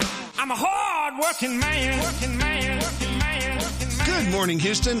I'm a hard-working man. Good morning,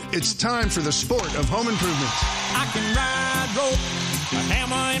 Houston. It's time for the sport of home improvement. I can ride rope, a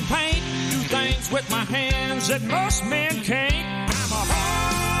hammer and paint, do things with my hands that most men can't. I'm a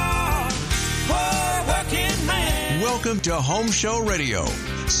hard-working man. Welcome to HomeShow Radio.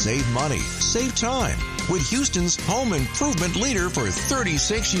 Save money, save time with Houston's home improvement leader for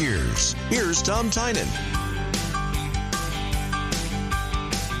 36 years. Here's Tom Tynan.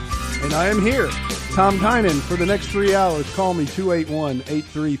 And I am here, Tom Tynan, for the next 3 hours. Call me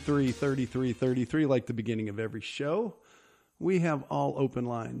 281-833-3333, like the beginning of every show. We have all open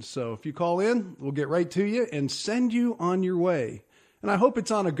lines. So if you call in, we'll get right to you and send you on your way. And I hope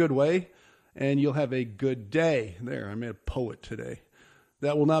it's on a good way, and you'll have a good day. There, I made a poet today.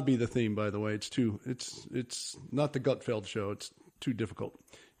 That will not be the theme, by the way. It's not the Gutfeld show. It's too difficult.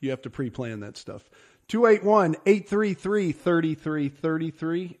 You have to pre-plan that stuff.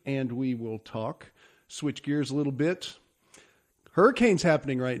 281-833-3333, and we will talk. Switch gears a little bit. Hurricane's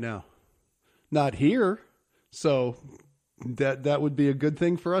happening right now. Not here, so that would be a good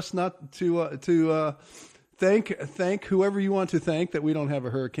thing for us not to thank whoever you want to thank that we don't have a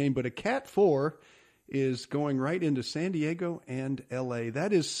hurricane, but a Cat 4 is going right into San Diego and LA.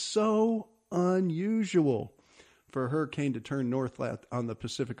 That is so unusual for a hurricane to turn north on the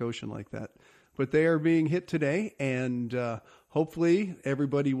Pacific Ocean like that. But they are being hit today, and hopefully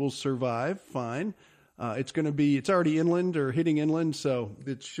everybody will survive fine. It's already inland or hitting inland, so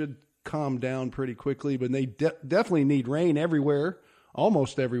it should calm down pretty quickly. But they definitely need rain everywhere,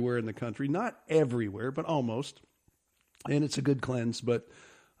 almost everywhere in the country. Not everywhere, but almost. And it's a good cleanse. But,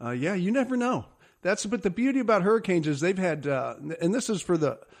 you never know. But the beauty about hurricanes is they've had, and this is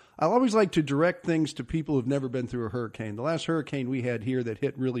I always like to direct things to people who've never been through a hurricane. The last hurricane we had here that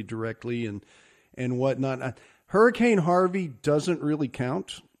hit really directly and whatnot. Hurricane Harvey doesn't really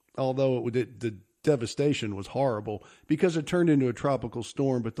count, although the devastation was horrible because it turned into a tropical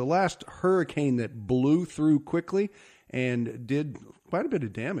storm. But the last hurricane that blew through quickly and did quite a bit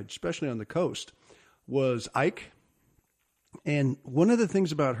of damage, especially on the coast, was Ike. And one of the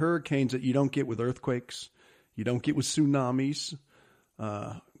things about hurricanes that you don't get with earthquakes, you don't get with tsunamis,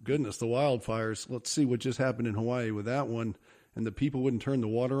 goodness, the wildfires. Let's see what just happened in Hawaii with that one. And the people wouldn't turn the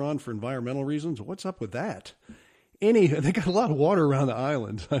water on for environmental reasons. What's up with that? They got a lot of water around the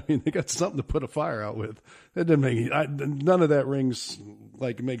island. I mean, they got something to put a fire out with. That doesn't make none of that rings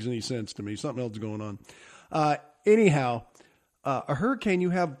like it makes any sense to me. Something else is going on. Anyhow, a hurricane, you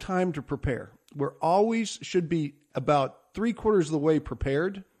have time to prepare. We're always should be about 3/4 of the way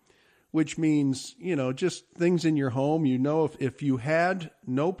prepared, which means, just things in your home. If you had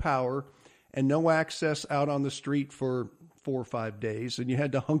no power and no access out on the street for 4 or 5 days, and you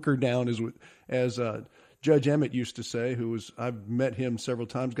had to hunker down, as Judge Emmett used to say, I've met him several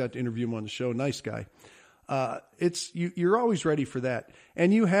times, got to interview him on the show, nice guy. You're always ready for that,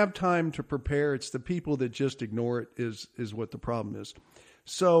 and you have time to prepare. It's the people that just ignore it is what the problem is.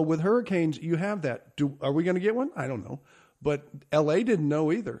 So with hurricanes, you have that. Are we going to get one? I don't know. But LA didn't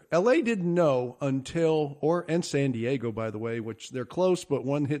know either. LA didn't know and San Diego, by the way, which they're close, but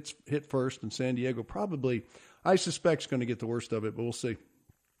one hit first, and San Diego probably, I suspect, is going to get the worst of it, but we'll see.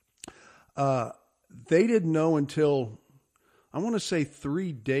 They didn't know until, I want to say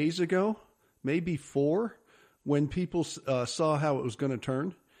 3 days ago, maybe 4, when people saw how it was going to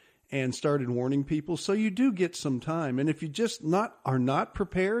turn and started warning people. So you do get some time. And if you just are not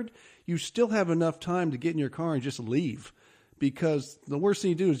prepared, you still have enough time to get in your car and just leave. Because the worst thing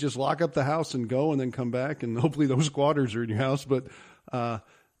you do is just lock up the house and go and then come back, and hopefully those squatters are in your house. But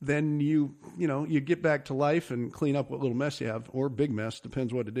then you get back to life and clean up what little mess you have, or big mess,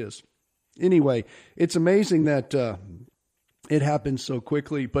 depends what it is. Anyway, it's amazing that it happens so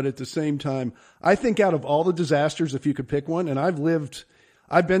quickly. But at the same time, I think out of all the disasters, if you could pick one, and I've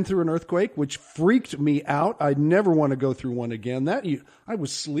been through an earthquake, which freaked me out. I'd never want to go through one again. I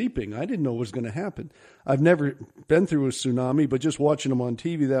was sleeping. I didn't know what was going to happen. I've never been through a tsunami, but just watching them on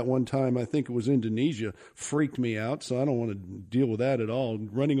TV that one time, I think it was Indonesia, freaked me out. So I don't want to deal with that at all.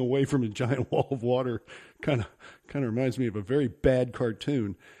 Running away from a giant wall of water kind of reminds me of a very bad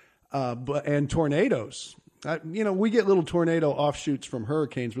cartoon. And tornadoes. We get little tornado offshoots from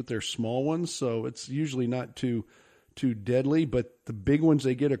hurricanes, but they're small ones, so it's usually not too deadly. But the big ones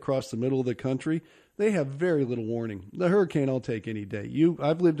they get across the middle of the country, they have very little warning. The hurricane I'll take any day.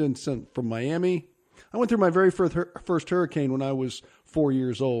 I've lived from Miami. I went through my very first hurricane when I was 4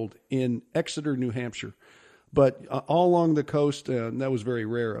 years old in Exeter, New Hampshire. But all along the coast, and that was very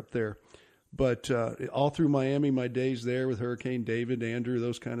rare up there. But all through Miami, my days there with Hurricane David, Andrew,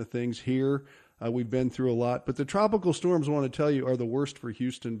 those kind of things. Here, We've been through a lot. But the tropical storms, I want to tell you, are the worst for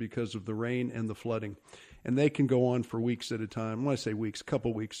Houston because of the rain and the flooding. And they can go on for weeks at a time. When I say weeks, a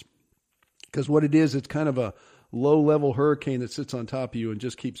couple weeks. Because what it is, it's kind of a low-level hurricane that sits on top of you and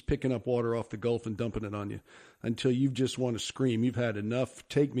just keeps picking up water off the Gulf and dumping it on you until you just want to scream. You've had enough.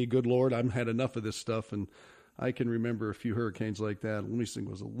 Take me, good Lord. I've had enough of this stuff. And I can remember a few hurricanes like that. Let me think,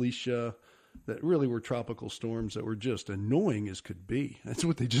 it was Alicia, that really were tropical storms that were just annoying as could be. That's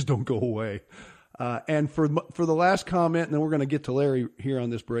what they just don't go away. And for the last comment, and then we're going to get to Larry here on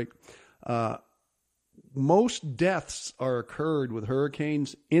this break, most deaths are occurred with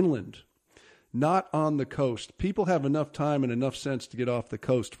hurricanes inland, not on the coast. People have enough time and enough sense to get off the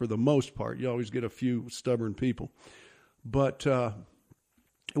coast for the most part. You always get a few stubborn people. But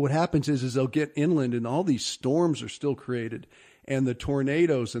what happens is they'll get inland and all these storms are still created, and the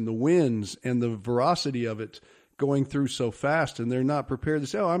tornadoes and the winds and the ferocity of it going through so fast, and they're not prepared to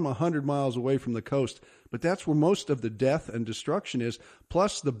say, I'm 100 miles away from the coast. But that's where most of the death and destruction is,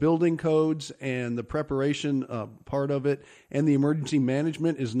 plus the building codes and the preparation part of it, and the emergency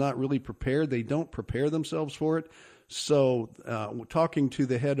management is not really prepared. They don't prepare themselves for it. So talking to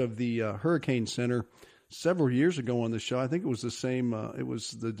the head of the Hurricane Center several years ago on the show, I think it was the same, it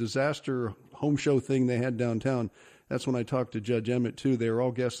was the disaster home show thing they had downtown. That's when I talked to Judge Emmett, too. They were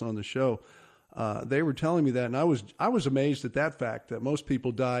all guests on the show. They were telling me that, and I was amazed at that fact, that most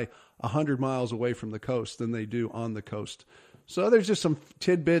people die 100 miles away from the coast than they do on the coast. So there's just some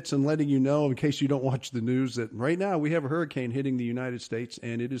tidbits and letting you know, in case you don't watch the news, that right now we have a hurricane hitting the United States,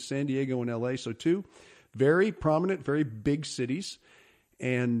 and it is San Diego and L.A., so two very prominent, very big cities.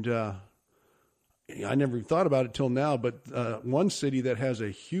 And I never even thought about it till now, but one city that has a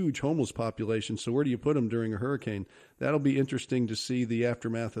huge homeless population, so where do you put them during a hurricane? That'll be interesting to see the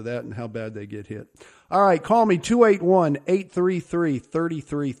aftermath of that and how bad they get hit. All right, call me,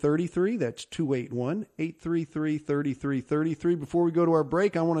 281-833-3333. That's 281-833-3333. Before we go to our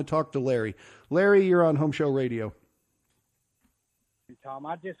break, I want to talk to Larry. Larry, you're on Home Show Radio. Tom,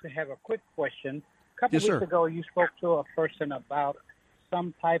 I just have a quick question. A couple Yes, weeks sir. ago, you spoke to a person about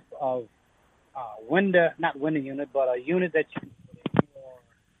some type of not window unit, but a unit that you put in your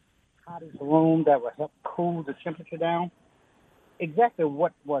hottest room that would help cool the temperature down. Exactly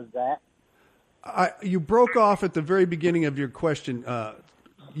what was that? You broke off at the very beginning of your question. I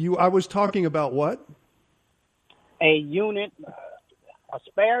was talking about what? A unit, a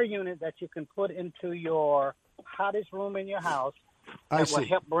spare unit that you can put into your hottest room in your house that will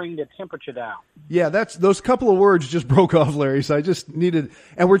help bring the temperature down. Yeah, those couple of words just broke off, Larry. So I just needed,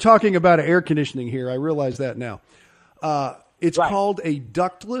 and we're talking about air conditioning here. I realize that now. It's called a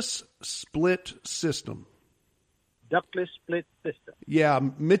ductless split system. Ductless split system. Yeah,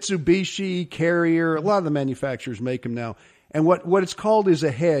 Mitsubishi, Carrier, a lot of the manufacturers make them now. And what it's called is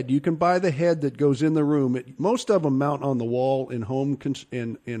a head. You can buy the head that goes in the room. Most of them mount on the wall in home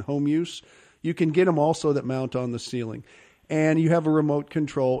use. You can get them also that mount on the ceiling. And you have a remote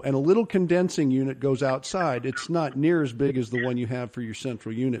control, and a little condensing unit goes outside. It's not near as big as the one you have for your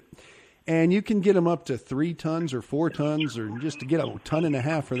central unit. And you can get them up to 3 tons or 4 tons, or just to get a 1.5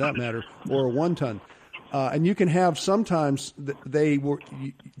 tons for that matter, or a 1 ton. And you can have, sometimes they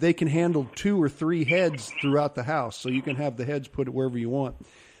can handle 2 or 3 heads throughout the house. So you can have the heads put it wherever you want.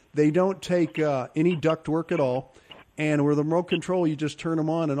 They don't take any duct work at all. And with the remote control, you just turn them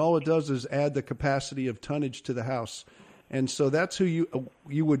on, and all it does is add the capacity of tonnage to the house. And so that's who you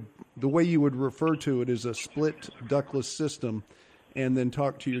would, the way you would refer to it is a split ductless system, and then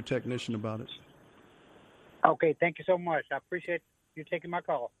talk to your technician about it. Okay, thank you so much. I appreciate you taking my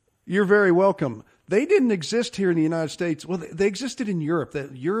call. You're very welcome. They didn't exist here in the United States. Well, they existed in Europe.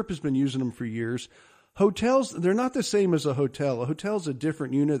 Europe has been using them for years. Hotels, they're not the same as a hotel. A hotel's a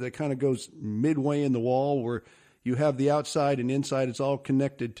different unit that kind of goes midway in the wall, where you have the outside and inside. It's all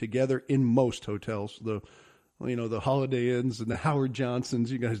connected together in most hotels. The Holiday Inns and the Howard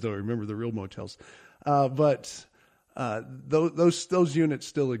Johnsons. You guys don't remember the real motels. But those units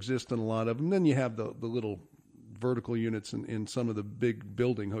still exist in a lot of them. Then you have the little vertical units in some of the big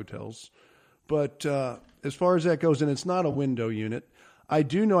building hotels. But as far as that goes, and it's not a window unit. I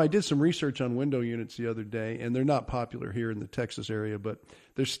do know I did some research on window units the other day, and they're not popular here in the Texas area, but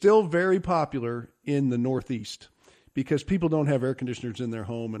they're still very popular in the Northeast, because people don't have air conditioners in their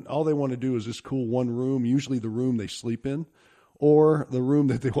home, and all they want to do is just cool one room, usually the room they sleep in, or the room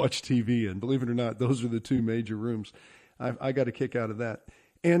that they watch TV in. Believe it or not, those are the 2 major rooms. I got a kick out of that.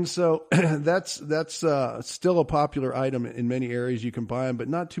 And so that's still a popular item in many areas. You can buy them, but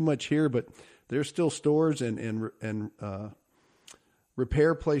not too much here. But there's still stores and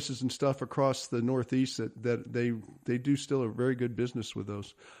repair places and stuff across the Northeast that they do still a very good business with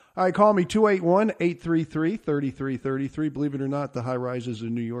those. All right, call me 281-833-3333. Believe it or not, the high-rises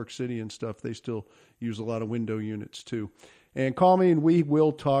in New York City and stuff, they still use a lot of window units too. And call me and we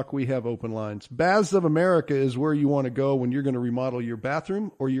will talk. We have open lines. Baths of America is where you want to go when you're going to remodel your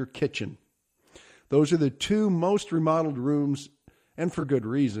bathroom or your kitchen. Those are the two most remodeled rooms, and for good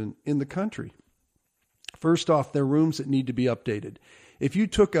reason, in the country. First off, they're rooms that need to be updated. If you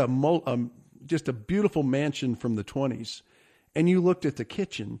took just a beautiful mansion from the 20s and you looked at the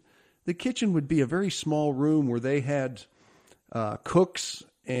kitchen would be a very small room where they had cooks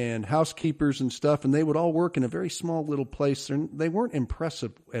and housekeepers and stuff, and they would all work in a very small little place. They weren't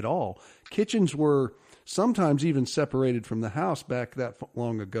impressive at all. Kitchens were sometimes even separated from the house back that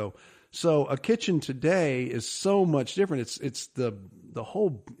long ago. So a kitchen today is so much different. It's the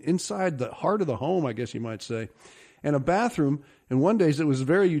whole inside, the heart of the home, I guess you might say. And a bathroom, in one days it was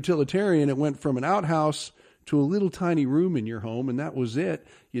very utilitarian. It went from an outhouse to a little tiny room in your home, and that was it.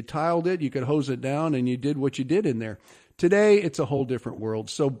 You tiled it, you could hose it down, and you did what you did in there. Today, it's a whole different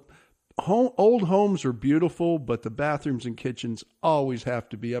world. So old homes are beautiful, but the bathrooms and kitchens always have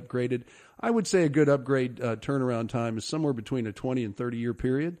to be upgraded. I would say a good upgrade turnaround time is somewhere between a 20 and 30-year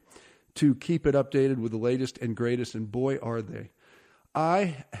period to keep it updated with the latest and greatest, and boy, are they.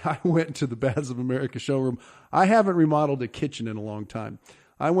 I went to the Baths of America showroom. I haven't remodeled a kitchen in a long time.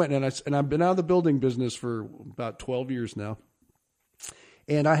 I went and I've been out of the building business for about 12 years now.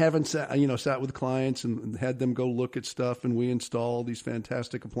 And I haven't sat with clients and had them go look at stuff, and we install these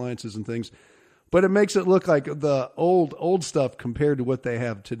fantastic appliances and things. But it makes it look like the old stuff compared to what they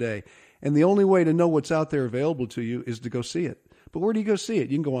have today. And the only way to know what's out there available to you is to go see it. But where do you go see it?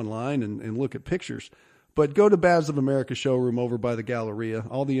 You can go online and look at pictures. But go to Baths of America showroom over by the Galleria.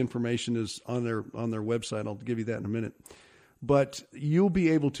 All the information is on their website. I'll give you that in a minute. But you'll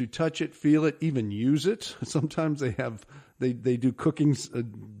be able to touch it, feel it, even use it. Sometimes they do cooking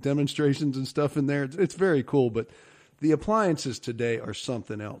demonstrations and stuff in there. It's very cool, but the appliances today are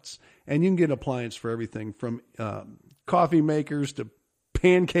something else. And you can get an appliance for everything from coffee makers to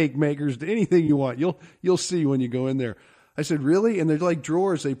pancake makers to anything you want. You'll see when you go in there. I said, really? And they're like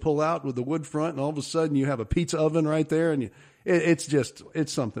drawers they pull out with the wood front, and all of a sudden you have a pizza oven right there, and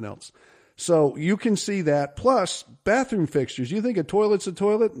it's something else. So you can see that. Plus, bathroom fixtures. You think a toilet's a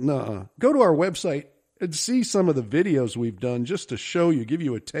toilet? Nuh-uh. Go to our website and see some of the videos we've done just to show you, give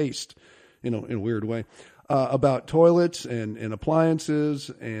you a taste, in a weird way, about toilets and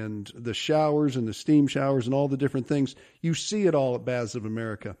appliances and the showers and the steam showers and all the different things. You see it all at Baths of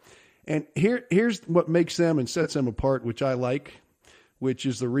America. And here's what makes them and sets them apart, which I like, which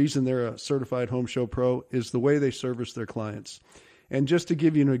is the reason they're a certified Home Show Pro, is the way they service their clients. And just to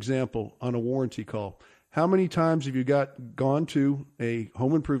give you an example, on a warranty call, how many times have you gone to a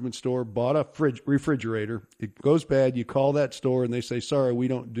home improvement store, bought a refrigerator, it goes bad, you call that store and they say, sorry, we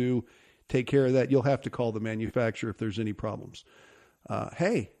don't take care of that. You'll have to call the manufacturer if there's any problems.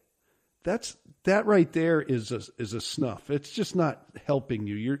 Hey, that right there is a snuff. It's just not helping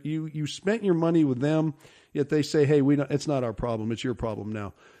you. You spent your money with them, yet they say, hey, it's not our problem. It's your problem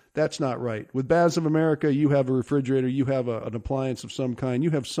now. That's not right. With Baths of America, you have a refrigerator, you have an appliance of some kind, you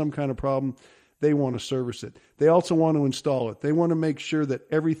have some kind of problem, they want to service it. They also want to install it. They want to make sure that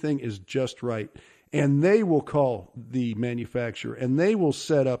everything is just right. And they will call the manufacturer, and they will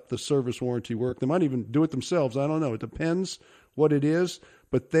set up the service warranty work. They might even do it themselves. I don't know. It depends what it is,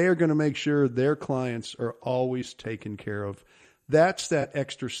 but they are going to make sure their clients are always taken care of. That's that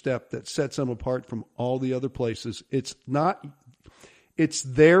extra step that sets them apart from all the other places. It's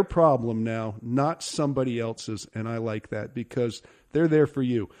their problem now, not somebody else's, and I like that because they're there for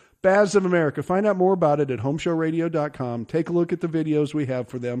you. Baths of America. Find out more about it at HomeShowRadio.com. Take a look at the videos we have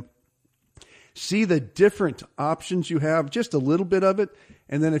for them. See the different options you have, just a little bit of it,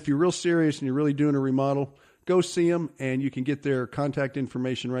 and then if you're real serious and you're really doing a remodel, go see them, and you can get their contact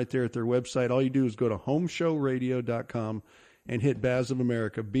information right there at their website. All you do is go to HomeShowRadio.com and hit Baths of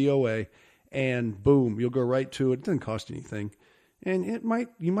America, BOA, and boom, you'll go right to it. It doesn't cost anything. And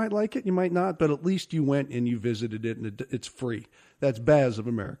you might like it, you might not, but at least you went and you visited it, and it's free. That's Baths of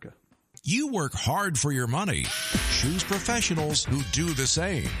America. You work hard for your money. Choose professionals who do the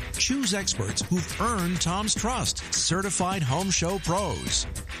same. Choose experts who've earned Tom's trust. Certified Home Show Pros.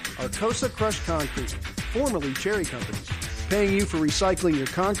 Arcosa Crushed Concrete, formerly Cherry Companies, paying you for recycling your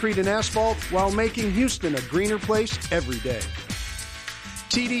concrete and asphalt while making Houston a greener place every day.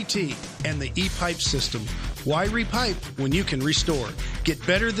 TDT and the E-Pipe system. Why repipe when you can restore? Get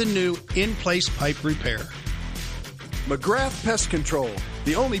better than new in-place pipe repair. McGrath Pest Control,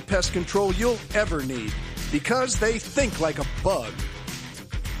 the only pest control you'll ever need, because they think like a bug.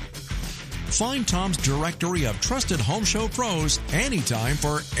 Find Tom's directory of trusted Home Show pros anytime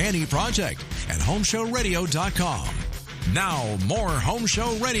for any project at HomeShowRadio.com. Now, more Home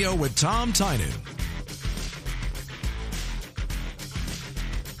Show Radio with Tom Tynan.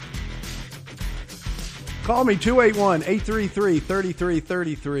 Call me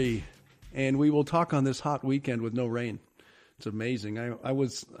 281-833-3333, and we will talk on this hot weekend with no rain. It's amazing. I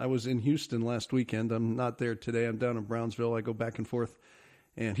was in Houston last weekend. I'm not there today. I'm down in Brownsville. I go back and forth,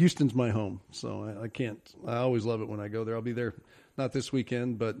 and Houston's my home, so I can't. I always love it when I go there. I'll be there not this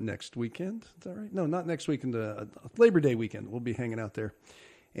weekend, but next weekend. Is that right? No, not next weekend. Labor Day weekend. We'll be hanging out there,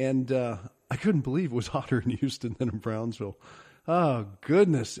 and I couldn't believe it was hotter in Houston than in Brownsville. Oh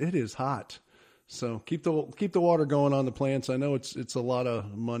goodness, it is hot. So keep the water going on the plants. I know it's a lot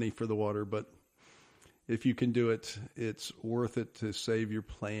of money for the water, but if you can do it, it's worth it to save your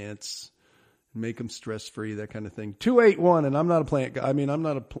plants, make them stress free, that kind of thing. 281, and I'm not a plant guy. I mean,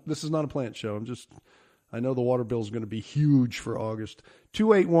 this is not a plant show. I know the water bill is going to be huge for August.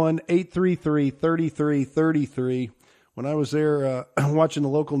 281-833-3333. When I was there watching the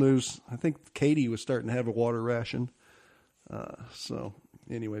local news, I think Katie was starting to have a water ration. So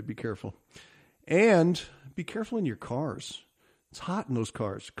anyway, be careful. And be careful in your cars. It's hot in those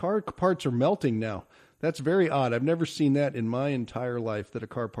cars. Car parts are melting now. That's very odd. I've never seen that in my entire life, that a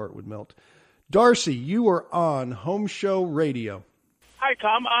car part would melt. Darcy, you are on Home Show Radio. Hi,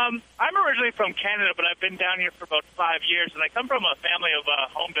 Tom. I'm originally from Canada, but I've been down here for about 5 years, and I come from a family of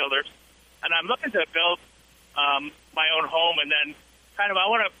home builders, and I'm looking to build my own home, and then I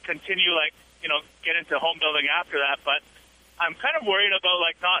want to continue, get into home building after that, but I'm kind of worried about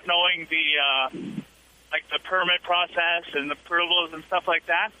not knowing the permit process and the approvals and stuff like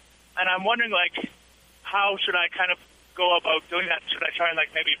that. And I'm wondering how should I kind of go about doing that? Should I try and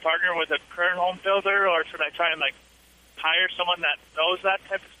maybe partner with a current home builder, or should I try and hire someone that knows that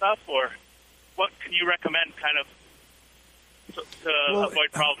type of stuff, or what can you recommend kind of to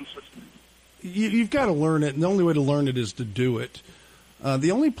avoid problems with? You've got to learn it, and the only way to learn it is to do it.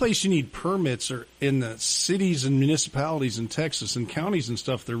 The only place you need permits are in the cities and municipalities in Texas, and counties and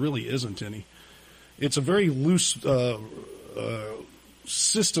stuff. There really isn't any. It's a very loose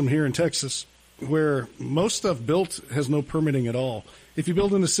system here in Texas, where most stuff built has no permitting at all. If you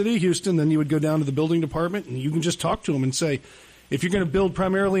build in the city of Houston, then you would go down to the building department, and you can just talk to them and say, if you're going to build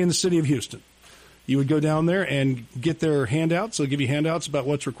primarily in the city of Houston, you would go down there and get their handouts. They'll give you handouts about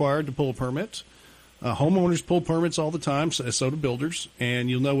what's required to pull a permit. Homeowners pull permits all the time, so do builders, and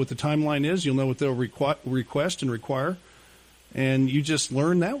you'll know what the timeline is. You'll know what they'll request and require, and you just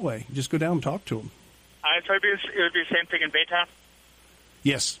learn that way. You just go down and talk to them. So it would be the same thing in Baytown?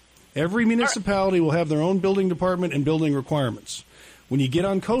 Yes. Every municipality will have their own building department and building requirements. When you get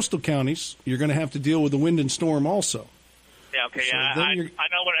on coastal counties, you're going to have to deal with the wind and storm also. Yeah, okay. So I know when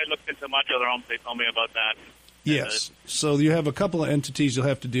I looked into much other homes, they told me about that. Yes. So you have a couple of entities you'll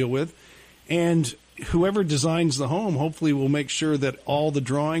have to deal with, and whoever designs the home hopefully will make sure that all the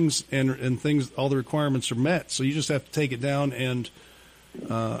drawings and things, all the requirements are met. So you just have to take it down and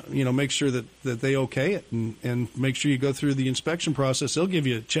make sure that they okay it, and make sure you go through the inspection process. They'll give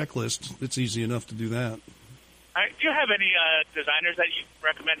you a checklist. It's easy enough to do that. Do you have any designers that you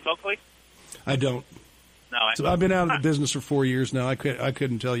recommend locally? I don't. No. I've been out of the business for 4 years now. I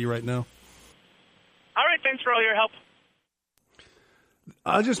couldn't tell you right now. All right. Thanks for all your help.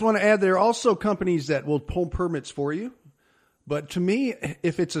 I just want to add, there are also companies that will pull permits for you. But to me,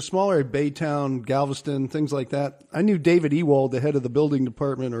 if it's a smaller Baytown, Galveston, things like that, I knew David Ewald, the head of the building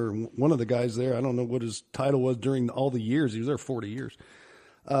department, or one of the guys there. I don't know what his title was during all the years. He was there 40 years.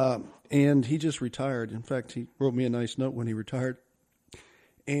 And he just retired. In fact, he wrote me a nice note when he retired.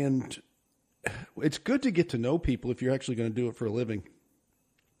 And it's good to get to know people if you're actually going to do it for a living.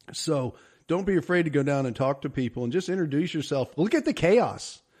 So don't be afraid to go down and talk to people and just introduce yourself. Look at the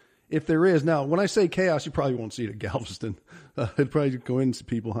chaos, if there is. Now, when I say chaos, you probably won't see it at Galveston. It'd probably go into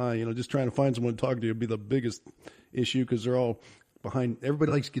people, just trying to find someone to talk to would be the biggest issue, because they're all behind.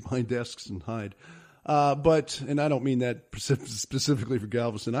 Everybody likes to get behind desks and hide. And I don't mean that specifically for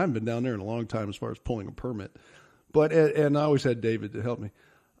Galveston. I haven't been down there in a long time as far as pulling a permit. And I always had David to help me.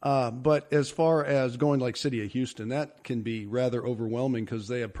 But as far as going like City of Houston, that can be rather overwhelming, because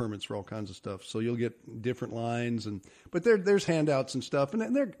they have permits for all kinds of stuff. So you'll get different lines, but there's handouts and stuff,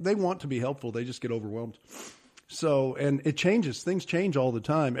 and they want to be helpful. They just get overwhelmed. So, and it changes. Things change all the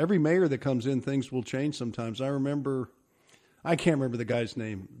time. Every mayor that comes in, things will change sometimes. I can't remember the guy's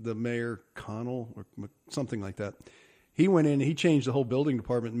name, the mayor, Connell or something like that. He went in, he changed the whole building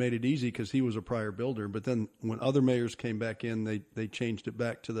department and made it easy because he was a prior builder. But then when other mayors came back in, they changed it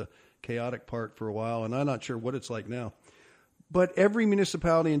back to the chaotic part for a while. And I'm not sure what it's like now. But every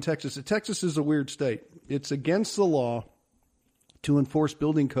municipality in Texas is a weird state. It's against the law to enforce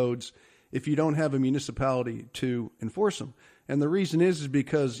building codes if you don't have a municipality to enforce them. And the reason is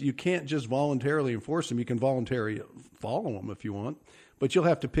because you can't just voluntarily enforce them. You can voluntarily follow them if you want, but you'll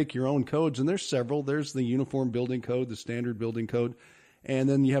have to pick your own codes. And there's several. There's the Uniform Building Code, the Standard Building Code, and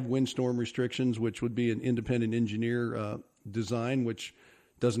then you have windstorm restrictions, which would be an independent engineer design, which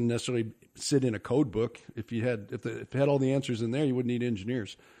doesn't necessarily sit in a code book. If you had all the answers in there, you wouldn't need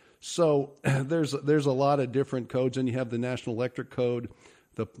engineers. So there's a lot of different codes, and you have the National Electric Code,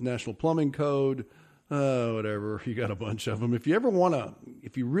 the National Plumbing Code, whatever. You got a bunch of them. If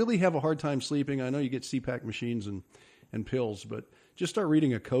you really have a hard time sleeping, I know you get CPAP machines and pills, but just start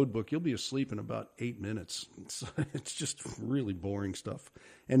reading a code book. You'll be asleep in about 8 minutes. It's just really boring stuff.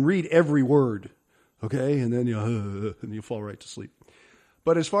 And read every word, okay? And then you fall right to sleep.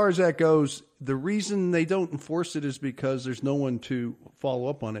 But as far as that goes, the reason they don't enforce it is because there's no one to follow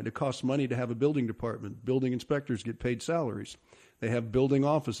up on it. It costs money to have a building department. Building inspectors get paid salaries. They have building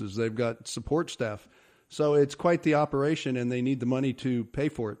offices. They've got support staff. So it's quite the operation, and they need the money to pay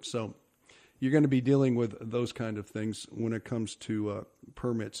for it. So you're going to be dealing with those kind of things when it comes to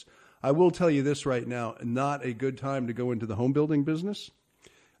permits. I will tell you this right now, not a good time to go into the home building business.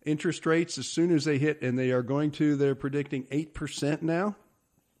 Interest rates, as soon as they hit, and they're predicting 8% now,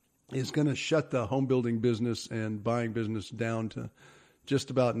 is going to shut the home building business and buying business down to just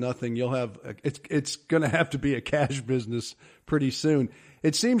about nothing. It's going to have to be a cash business pretty soon.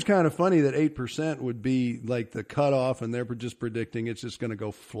 It seems kind of funny that 8% would be like the cutoff, and they're just predicting it's just going to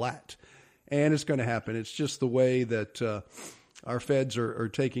go flat. And it's going to happen. It's just the way that our feds are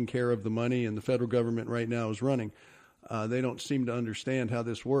taking care of the money, and the federal government right now is running. They don't seem to understand how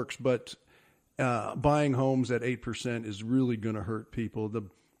this works, but buying homes at 8% is really going to hurt people. The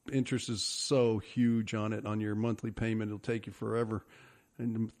interest is so huge on it, on your monthly payment. It'll take you forever.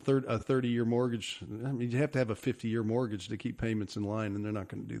 And a 30-year mortgage, I mean, you have to have a 50-year mortgage to keep payments in line, and they're not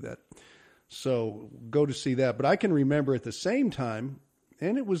going to do that. So go to see that. But I can remember at the same time,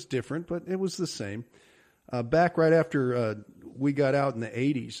 and it was different, but it was the same. Back right after we got out in the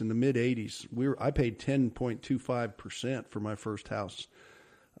 80s, in the mid-80s, I paid 10.25% for my first house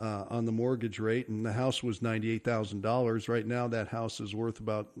on the mortgage rate, and the house was $98,000. Right now, that house is worth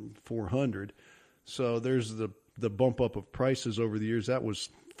about $400,000. So there's the bump up of prices over the years. That was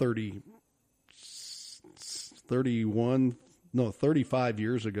 35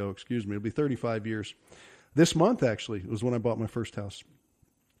 years ago. Excuse me. It'll be 35 years. This month, actually, was when I bought my first house.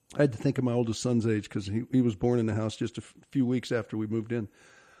 I had to think of my oldest son's age because he was born in the house just a few weeks after we moved in.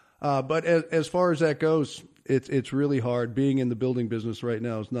 But as far as that goes, it's really hard. Being in the building business right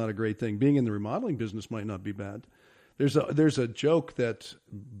now is not a great thing. Being in the remodeling business might not be bad. There's a joke that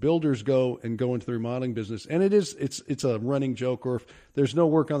builders go into the remodeling business, and it's a running joke. Or if there's no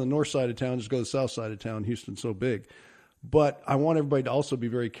work on the north side of town, just go to the south side of town. Houston's so big. But I want everybody to also be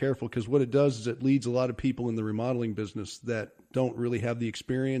very careful, because what it does is it leads a lot of people in the remodeling business that don't really have the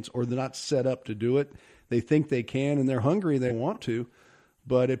experience, or they're not set up to do it. They think they can, and they're hungry, they want to,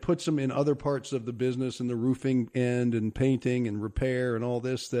 but it puts them in other parts of the business, in the roofing end and painting and repair and all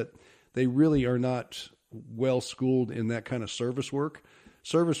this, that they really are not well schooled in that kind of service work.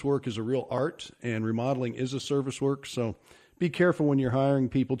 Service work is a real art, and remodeling is a service work. So be careful when you're hiring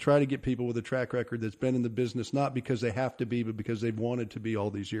people. Try to get people with a track record that's been in the business, not because they have to be, but because they've wanted to be all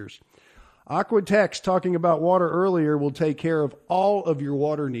these years. Aquatex, talking about water earlier, will take care of all of your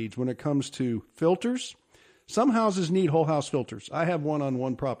water needs when it comes to filters. Some houses need whole house filters. I have one on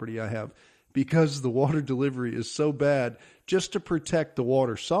one property I have, because the water delivery is so bad. Just to protect the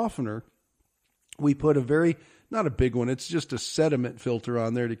water softener, we put not a big one, it's just a sediment filter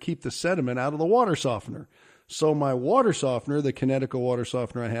on there to keep the sediment out of the water softener. So my water softener, the Kinetico water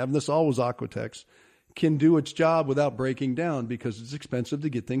softener I have, and this always Aquatex, can do its job without breaking down, because it's expensive to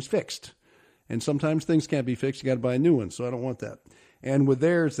get things fixed. And sometimes things can't be fixed. You got to buy a new one. So I don't want that. And with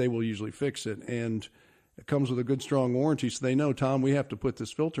theirs, they will usually fix it. And it comes with a good, strong warranty. So they know, Tom, we have to put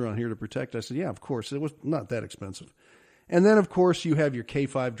this filter on here to protect. I said, yeah, of course. It was not that expensive. And then, of course, you have your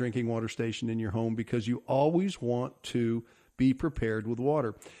K5 drinking water station in your home, because you always want to be prepared with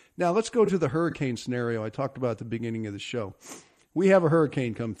water. Now, let's go to the hurricane scenario I talked about at the beginning of the show. We have a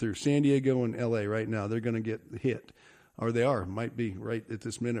hurricane come through San Diego and L.A. right now. They're going to get hit. Or they might be right at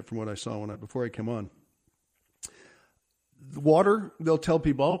this minute from what I saw before I came on. The water, they'll tell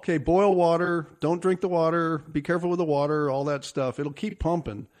people, okay, boil water, don't drink the water, be careful with the water, all that stuff. It'll keep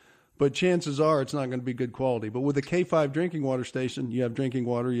pumping, but chances are it's not going to be good quality. But with a K5 drinking water station, you have drinking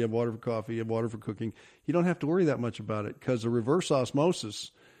water, you have water for coffee, you have water for cooking. You don't have to worry that much about it, because the reverse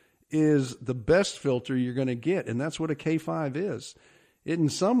osmosis is the best filter you're going to get, and that's what a K5 is. It, in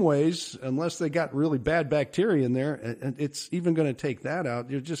some ways, unless they got really bad bacteria in there, and it's even going to take that out,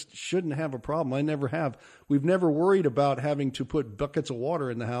 you just shouldn't have a problem. I never have. We've never worried about having to put buckets of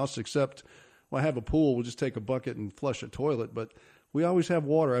water in the house, except when I have a pool, we'll just take a bucket and flush a toilet. But we always have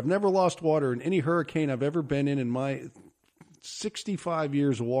water. I've never lost water in any hurricane I've ever been in my 65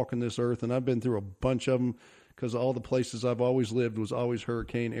 years of walking this earth, and I've been through a bunch of them because all the places I've always lived was always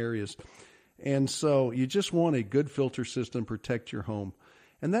hurricane areas. And so you just want a good filter system, protect your home.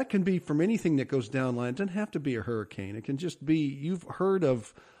 And that can be from anything that goes downline. It doesn't have to be a hurricane. It can just be, you've heard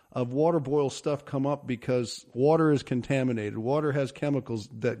of water boil stuff come up because water is contaminated. Water has chemicals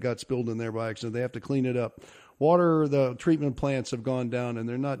that got spilled in there by accident. They have to clean it up. Water, the treatment plants have gone down and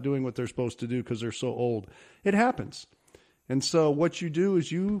they're not doing what they're supposed to do because they're so old. It happens. And so what you do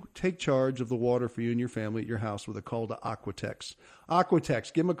is you take charge of the water for you and your family at your house with a call to Aquatex.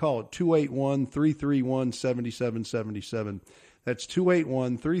 Aquatex, give them a call at 281-331-7777. That's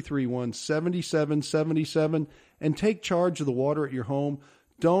 281-331-7777. And take charge of the water at your home.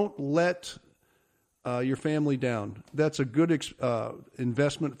 Don't let your family down. That's a good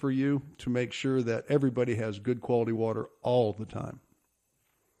investment for you to make sure that everybody has good quality water all the time.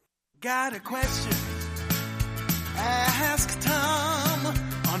 Got a question? Ask Tom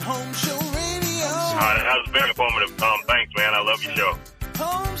on Home Show Radio. That was very informative, Tom. Thanks, man. I love your show.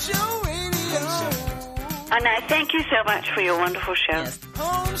 Home Show Radio. And I thank you so much for your wonderful show. Yes.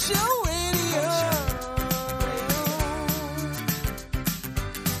 Home Show Radio.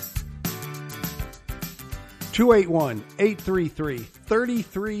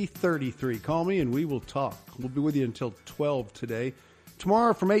 281-833-3333. Call me and we will talk. We'll be with you until 12 today.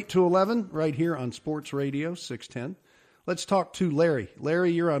 Tomorrow from 8 to 11, right here on Sports Radio 610. Let's talk to Larry.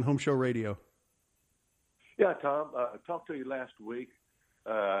 Larry, you're on Home Show Radio. Yeah, Tom, I talked to you last week.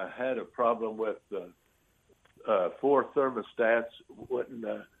 Had a problem with 4 thermostats wouldn't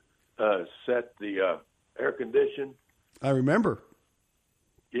set the air condition. I remember.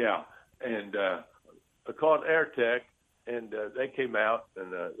 Yeah, and I called AirTech, and they came out,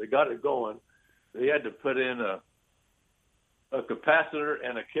 and they got it going. They had to put in a capacitor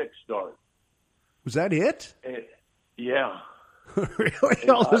and a kickstart. Was that it? And, yeah. Really?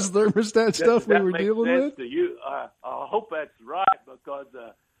 All this thermostat stuff we were dealing with? To you? I hope that's right because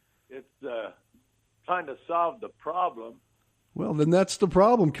it's trying to solve the problem. Well, then that's the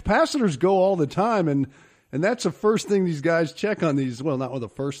problem. Capacitors go all the time, and that's the first thing these guys check on these. Well, not the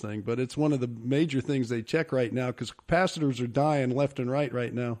first thing, but it's one of the major things they check right now because capacitors are dying left and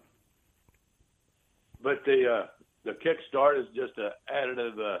right now. But the kickstart is just an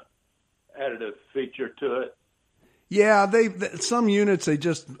additive feature to it. Yeah, some units they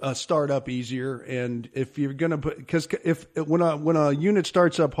just start up easier, and if you're gonna put because when a unit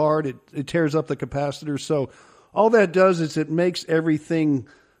starts up hard, it tears up the capacitor. So all that does is it makes everything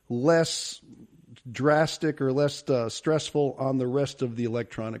less drastic or less stressful on the rest of the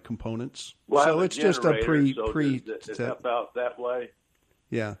electronic components. Well, so it's just a pre step out that way.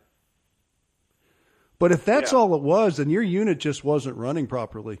 Yeah. But if that's all it was, then your unit just wasn't running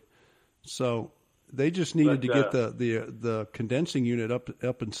properly. So they just needed to get the condensing unit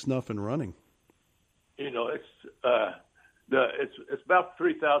up and snuff and running. You know, it's about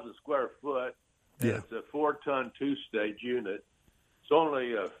 3,000 square foot. And yeah. It's a 4-ton 2-stage unit. It's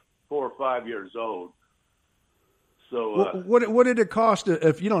only 4 or 5 years old. So what did it cost?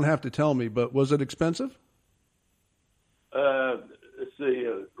 If you don't have to tell me, but was it expensive? Let's see,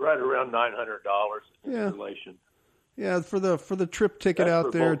 right around $900 installation. Yeah, for the trip ticket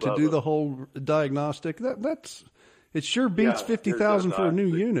out there to do the whole diagnostic, that's it. Sure beats $50,000 for a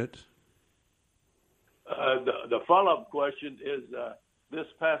new unit. The follow-up question is: this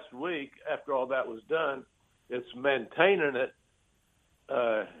past week, after all that was done, it's maintaining it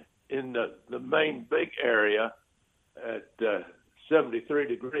in the main big area at 73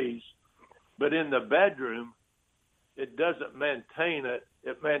 degrees, but in the bedroom, it doesn't maintain it.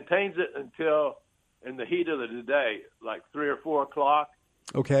 It maintains it until in the heat of the day, like 3 or 4 o'clock.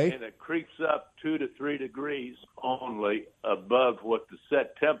 Okay. And it creeps up 2 to 3 degrees only above what the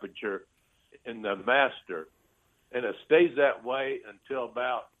set temperature in the master. And it stays that way until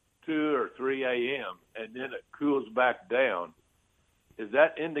about 2 or 3 a.m., and then it cools back down. Is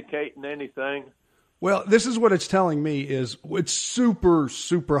that indicating anything? Well, this is what it's telling me is it's super,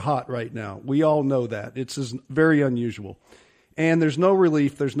 super hot right now. We all know that. It's very unusual. And there's no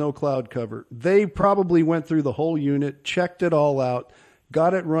relief. There's no cloud cover. They probably went through the whole unit, checked it all out,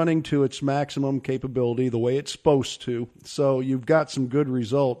 got it running to its maximum capability the way it's supposed to. So you've got some good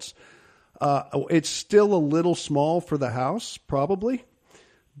results. It's still a little small for the house, probably.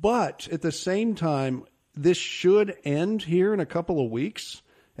 But at the same time, this should end here in a couple of weeks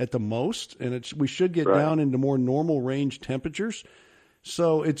at the most, and we should get down into more normal range temperatures.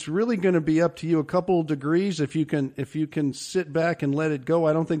 So it's really going to be up to you. A couple of degrees, if you can sit back and let it go.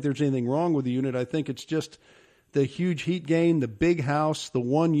 I don't think there's anything wrong with the unit. I think it's just the huge heat gain, the big house, the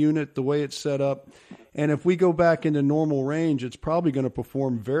one unit, the way it's set up. And if we go back into normal range, it's probably going to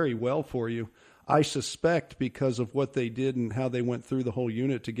perform very well for you, I suspect, because of what they did and how they went through the whole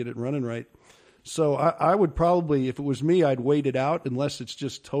unit to get it running right. So I would probably, if it was me, I'd wait it out unless it's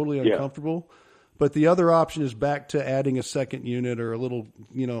just totally uncomfortable. Yeah. But the other option is back to adding a second unit or a little,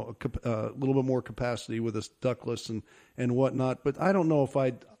 a little bit more capacity with a ductless and whatnot. But I don't know if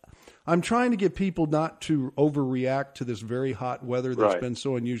I'm trying to get people not to overreact to this very hot weather that's been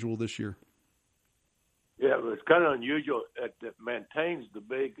so unusual this year. Yeah, but it's kind of unusual. It maintains the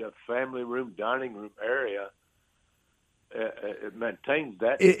big family room, dining room area. It maintains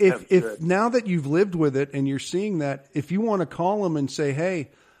that. If now that you've lived with it and you're seeing that, if you want to call them and say,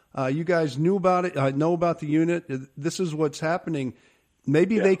 hey, you guys knew about it, know about the unit, this is what's happening,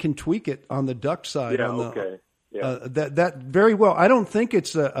 maybe they can tweak it on the duct side. That very well. I don't think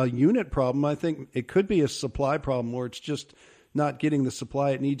it's a unit problem. I think it could be a supply problem where it's just not getting the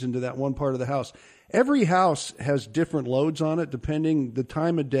supply it needs into that one part of the house. Every house has different loads on it depending the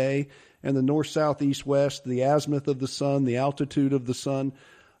time of day and the north, south, east, west, the azimuth of the sun, the altitude of the sun.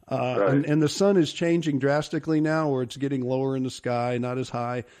 And the sun is changing drastically now where it's getting lower in the sky, not as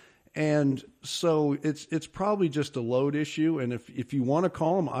high. And so it's probably just a load issue. And if you want to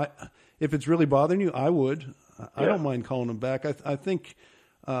call them, if it's really bothering you, I would. I don't mind calling them back. I think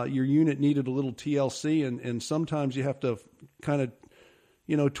your unit needed a little TLC, and sometimes you have to kind of,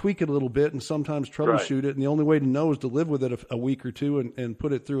 tweak it a little bit and sometimes troubleshoot it. And the only way to know is to live with it a week or two and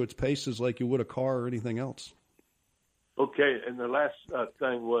put it through its paces like you would a car or anything else. Okay, and the last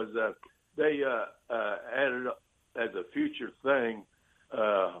thing was they added as a future thing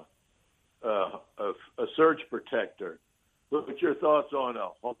a surge protector. What's your thoughts on a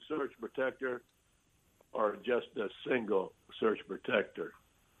home surge protector or just a single surge protector?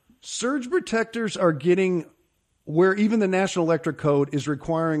 Surge protectors are getting where even the National Electric Code is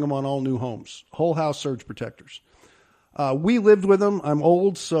requiring them on all new homes, whole house surge protectors. We lived with them. I'm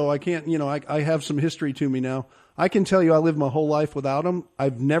old, so I can't, I have some history to me now. I can tell you I lived my whole life without them.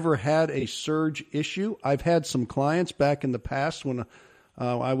 I've never had a surge issue. I've had some clients back in the past when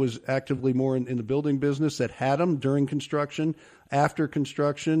I was actively more in the building business that had them during construction, after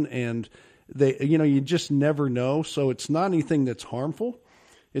construction, and they, you just never know. So it's not anything that's harmful.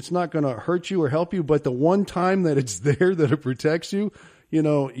 It's not going to hurt you or help you, but the one time that it's there that it protects you,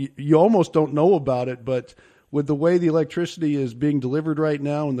 you almost don't know about it. But with the way the electricity is being delivered right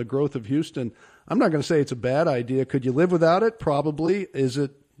now and the growth of Houston, I'm not going to say it's a bad idea. Could you live without it? Probably. Is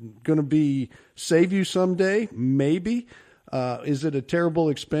it going to save you someday? Maybe. Is it a terrible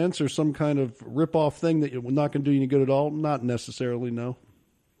expense or some kind of rip-off thing that you're not going to do any good at all? Not necessarily, no.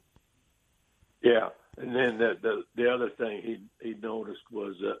 Yeah. And then the other thing he noticed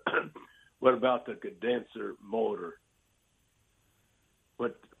was, what about the condenser motor?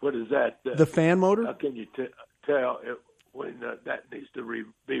 What is that? The fan motor? How can you tell when that needs to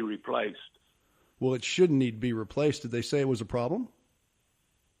be replaced? Well, it shouldn't need to be replaced. Did they say it was a problem?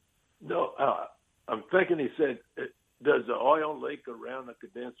 No, I'm thinking he said, does the oil leak around the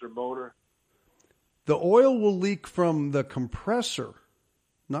condenser motor? The oil will leak from the compressor,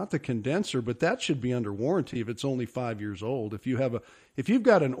 not the condenser, but that should be under warranty if it's only 5 years old. If you've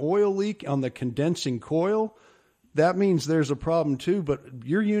got an oil leak on the condensing coil, that means there's a problem too. But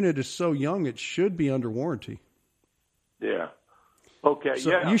your unit is so young, it should be under warranty. Yeah. Okay.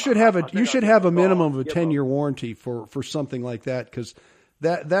 So yeah. You should have a minimum of a 10-year warranty for something like that, because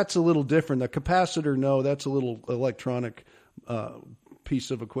that's a little different. The capacitor, no, that's a little electronic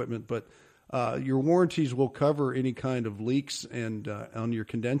piece of equipment, but your warranties will cover any kind of leaks and on your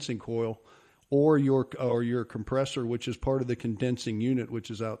condensing coil or your compressor, which is part of the condensing unit, which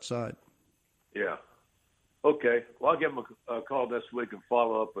is outside. Yeah. Okay. Well, I'll give them a call this week and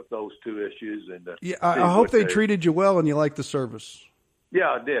follow up with those two issues. And I hope they treated you well and you liked the service.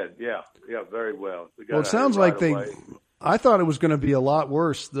 Yeah, I did. Yeah, very well. Well, it sounds like I thought it was going to be a lot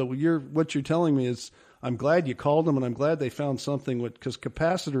worse. What you're telling me is, I'm glad you called them, and I'm glad they found something because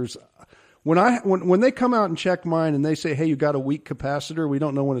capacitors. When they come out and check mine and they say, hey, you got a weak capacitor, we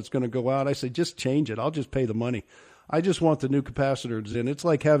don't know when it's going to go out, I say, just change it. I'll just pay the money. I just want the new capacitors in. It's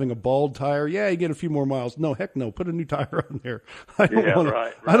like having a bald tire. Yeah, you get a few more miles. No, heck no. Put a new tire on there. I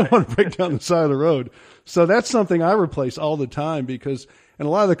don't want to break down the side of the road. So that's something I replace all the time And a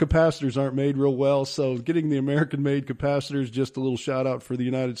lot of the capacitors aren't made real well, so getting the American-made capacitors, just a little shout-out for the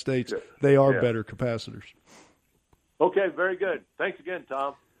United States, they are better capacitors. Okay, very good. Thanks again,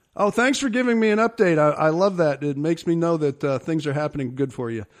 Tom. Oh, thanks for giving me an update. I love that. It makes me know that things are happening good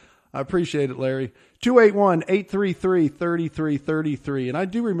for you. I appreciate it, Larry. 281-833-3333. And I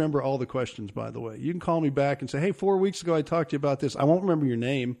do remember all the questions, by the way. You can call me back and say, hey, 4 weeks ago I talked to you about this. I won't remember your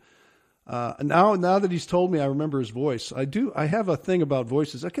name. Now that he's told me, I remember his voice. I have a thing about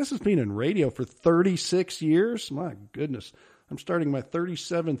voices. I guess it's been in radio for 36 years. My goodness. I'm starting my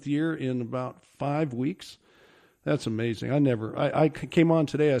 37th year in about 5 weeks. That's amazing. I came on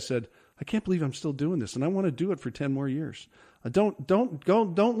today. I said, I can't believe I'm still doing this, and I want to do it for 10 more years.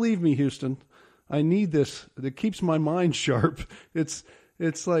 Don't leave me, Houston. I need this. It keeps my mind sharp. It's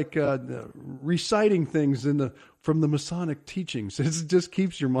like reciting things from the Masonic teachings. It just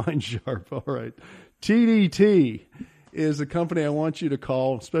keeps your mind sharp. All right. TDT is a company I want you to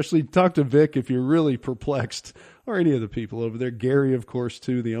call, especially talk to Vic if you're really perplexed, or any of the people over there. Gary, of course,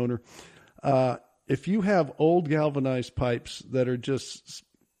 too, the owner. If you have old galvanized pipes that are just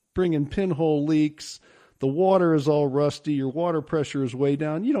bringing pinhole leaks, the water is all rusty, your water pressure is way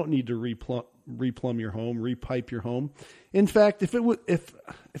down, you don't need to replumb your home, repipe your home. In fact,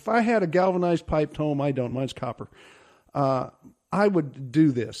 if I had a galvanized piped home, I don't, mine's copper, I would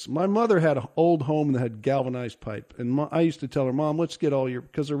do this. My mother had an old home that had galvanized pipe, and I used to tell her, Mom, let's get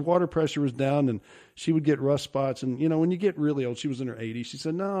because her water pressure was down, and she would get rust spots. And, when you get really old, she was in her 80s, she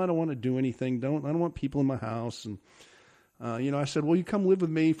said, no, I don't want to do anything. I don't want people in my house. And, I said, well, you come live with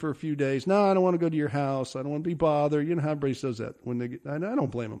me for a few days. No, I don't want to go to your house. I don't want to be bothered. You know how everybody says that when they get, I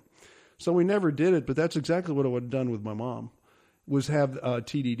don't blame them. So we never did it, but that's exactly what I would have done with my mom, was have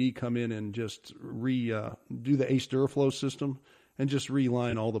TDD come in and just do the Ace Duraflow system and just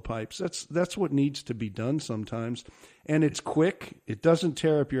reline all the pipes. That's what needs to be done sometimes. And it's quick. It doesn't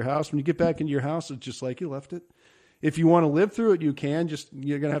tear up your house. When you get back into your house, it's just like you left it. If you want to live through it, you can.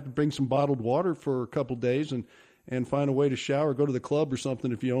 You're going to have to bring some bottled water for a couple days and find a way to shower, go to the club or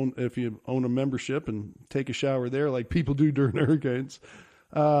something if you own a membership, and take a shower there like people do during hurricanes.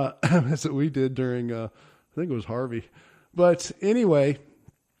 That's what we did during, I think it was Harvey. But anyway,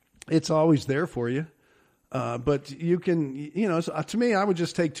 it's always there for you. But you can, to me, I would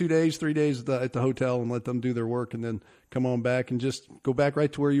just take 2 days, 3 days at the hotel and let them do their work, and then come on back and just go back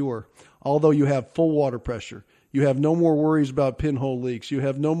right to where you were. Although you have full water pressure, you have no more worries about pinhole leaks. You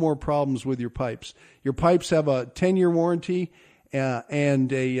have no more problems with your pipes. Your pipes have a 10-year warranty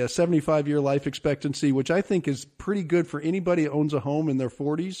and a 75-year life expectancy, which I think is pretty good for anybody that owns a home in their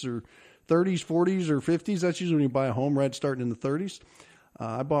 40s or 30s, 40s, or 50s. That's usually when you buy a home, right, starting in the 30s.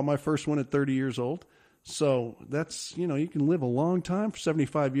 I bought my first one at 30 years old. So that's, you can live a long time for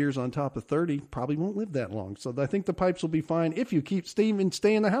 75 years on top of 30. Probably won't live that long. So I think the pipes will be fine if you keep stay in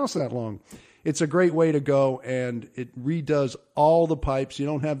the house that long. It's a great way to go, and it redoes all the pipes. You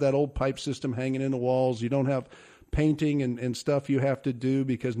don't have that old pipe system hanging in the walls. You don't have painting and stuff you have to do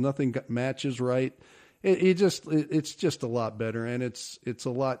because nothing matches right. It's just a lot better, and it's a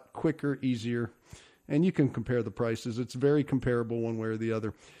lot quicker, easier, and you can compare the prices. It's very comparable one way or the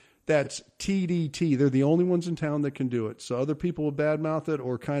other. That's TDT. They're the only ones in town that can do it. So other people will badmouth it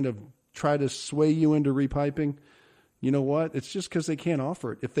or kind of try to sway you into repiping. You know what? It's just because they can't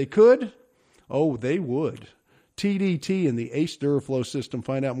offer it. If they could, they would. TDT and the Ace Duraflow system.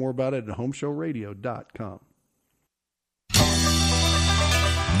 Find out more about it at HomeShowRadio.com.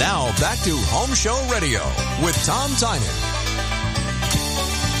 Now back to Home Show Radio with Tom Tynan.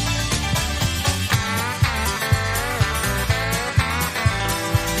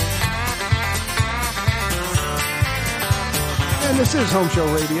 And this is Home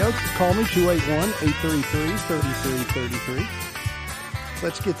Show Radio. Call me, 281-833-3333.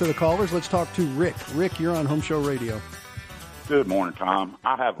 Let's get to the callers. Let's talk to Rick. Rick, you're on Home Show Radio. Good morning, Tom.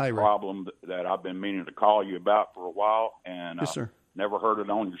 I have a problem that I've been meaning to call you about for a while, and yes, sir. Never heard it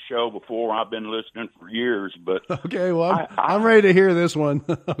on your show before. I've been listening for years, but okay. Well, I'm ready to hear this one.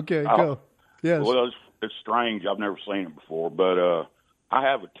 Okay, go. Yes. Well, it's strange. I've never seen it before, but I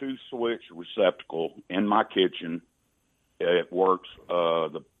have a 2-switch receptacle in my kitchen. It works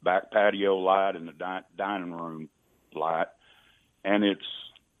the back patio light and the dining room light, and it's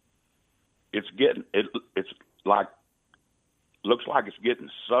like looks like it's getting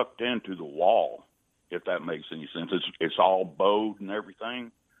sucked into the wall, if that makes any sense. It's all bowed and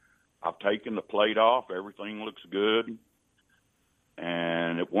everything. I've taken the plate off. Everything looks good.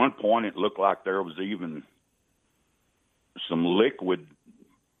 And at one point it looked like there was even some liquid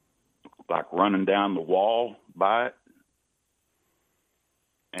like running down the wall by it.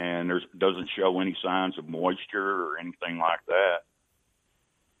 And doesn't show any signs of moisture or anything like that.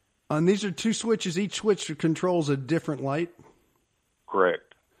 And these are two switches. Each switch controls a different light?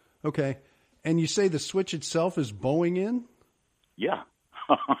 Correct. Okay. And you say the switch itself is bowing in? Yeah.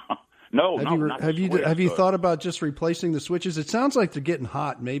 Have you thought about just replacing the switches? It sounds like they're getting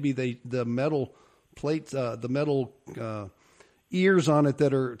hot. Maybe the metal plates, the metal ears on it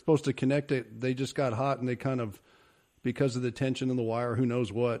that are supposed to connect it, they just got hot and they kind of, because of the tension in the wire, who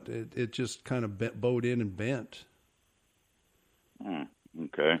knows what, it just kind of bowed in and bent.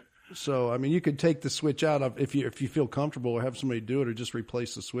 Okay. So, I mean, you could take the switch out of if you feel comfortable, or have somebody do it, or just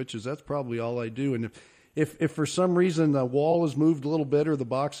replace the switches. That's probably all I do. And if for some reason the wall is moved a little bit or the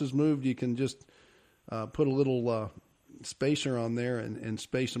box is moved, you can just put a little spacer on there and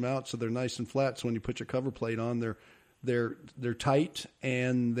space them out so they're nice and flat. So when you put your cover plate on, they're tight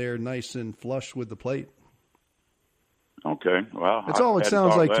and they're nice and flush with the plate. Okay. Well, that's all it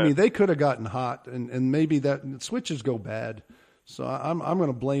sounds like to me. They could have gotten hot, and maybe that switches go bad. So I'm going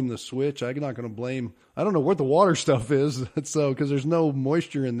to blame the switch. I'm not going to blame. I don't know what the water stuff is, so because there's no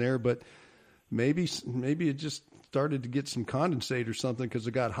moisture in there, but maybe it just started to get some condensate or something because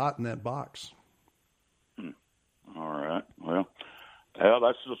it got hot in that box. All right. Well,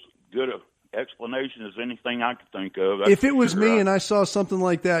 that's as good an explanation as anything I could think of. If it was me and I saw something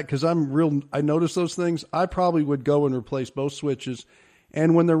like that, because I notice those things, I probably would go and replace both switches.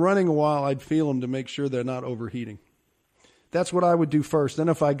 And when they're running a while, I'd feel them to make sure they're not overheating. That's what I would do first. Then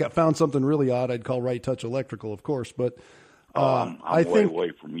if I found something really odd, I'd call Right Touch Electrical, of course. But I'm way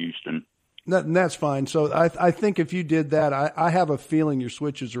away from Houston. That's fine. So I think if you did that, I have a feeling your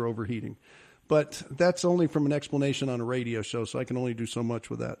switches are overheating. But that's only from an explanation on a radio show, so I can only do so much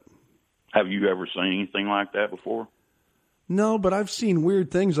with that. Have you ever seen anything like that before? No, but I've seen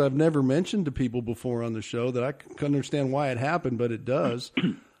weird things I've never mentioned to people before on the show that I can understand why it happened, but it does.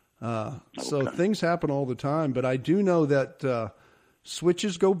 So things happen all the time. But I do know that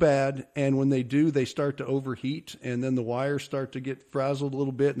switches go bad, and when they do, they start to overheat, and then the wires start to get frazzled a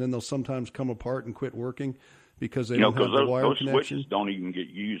little bit, and then they'll sometimes come apart and quit working because they don't have the wire those connection. Switches don't even get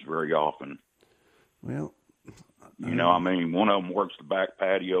used very often. Well, I mean, one of them works the back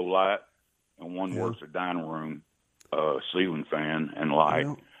patio light, and one works the dining room ceiling fan and light.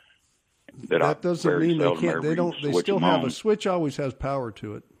 Well, that doesn't mean they can't. They don't. They still have a switch. Always has power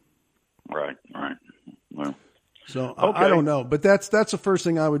to it. Right. Well, so I don't know, but that's the first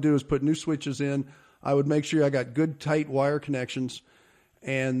thing I would do is put new switches in. I would make sure I got good tight wire connections,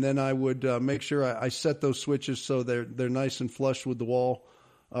 and then I would make sure I set those switches so they're nice and flush with the wall.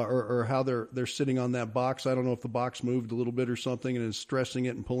 Or how they're sitting on that box. I don't know if the box moved a little bit or something and is stressing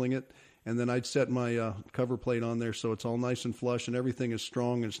it and pulling it. And then I'd set my cover plate on there so it's all nice and flush and everything is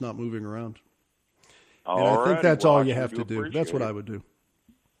strong and it's not moving around. And I think that's all you have to do. That's what I would do.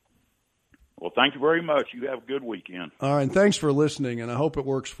 Well, thank you very much. You have a good weekend. All right, and thanks for listening, and I hope it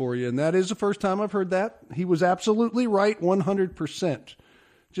works for you. And that is the first time I've heard that. He was absolutely right 100%.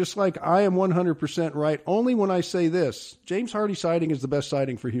 Just like I am 100% right, only when I say this. James Hardy siding is the best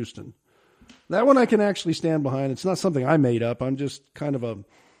siding for Houston. That one I can actually stand behind. It's not something I made up. I'm just kind of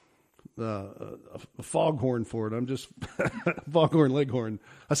a foghorn for it. I'm just foghorn leghorn.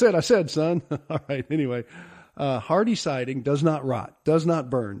 I said, son. All right, anyway. Hardy siding does not rot, does not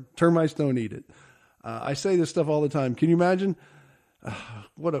burn. Termites don't eat it. I say this stuff all the time. Can you imagine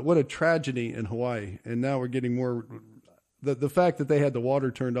what a tragedy in Hawaii? And now we're getting more... The fact that they had the water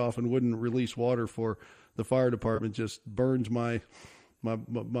turned off and wouldn't release water for the fire department just burns the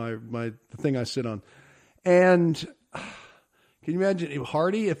thing I sit on. And can you imagine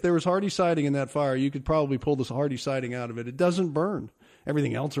Hardy? If there was Hardy siding in that fire, you could probably pull this Hardy siding out of it. It doesn't burn.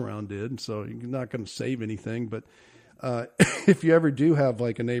 Everything else around did, so you're not going to save anything. But if you ever do have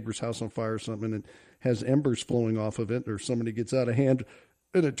like a neighbor's house on fire or something and it has embers flowing off of it, or somebody gets out of hand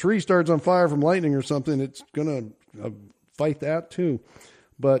and a tree starts on fire from lightning or something, it's going to fight that too.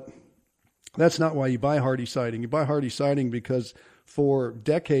 But that's not why you buy Hardy siding. You buy Hardy siding because for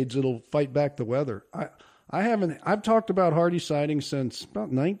decades it'll fight back the weather. I've talked about Hardy siding since about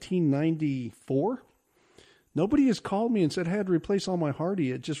 1994. Nobody has called me and said I had to replace all my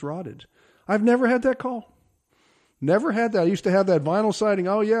Hardy. It just rotted. I've never had that call. Never had that. I used to have that vinyl siding.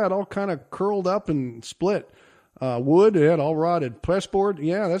 Oh yeah, it all kind of curled up and split. Wood, it all rotted. Pressboard,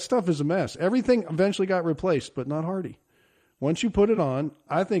 yeah, that stuff is a mess. Everything eventually got replaced, but not Hardy. Once you put it on,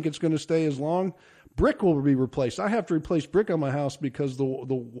 I think it's going to stay as long. Brick will be replaced. I have to replace brick on my house because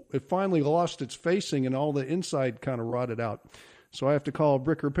it finally lost its facing and all the inside kind of rotted out. So I have to call a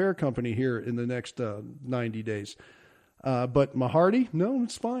brick repair company here in the next 90 days. But my Hardy, no,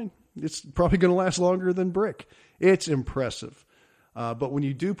 it's fine. It's probably going to last longer than brick. It's impressive. But when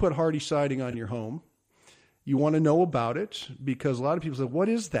you do put Hardy siding on your home, You want to know about it because a lot of people say, what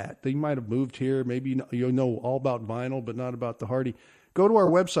is that? They might have moved here. Maybe you know all about vinyl, but not about the Hardy. Go to our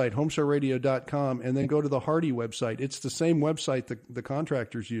website, HomeShowRadio.com, and then go to the Hardy website. It's the same website the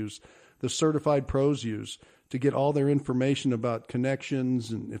contractors use, the certified pros use, to get all their information about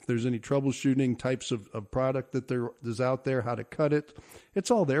connections and if there's any troubleshooting, types of product that there is out there, how to cut it. It's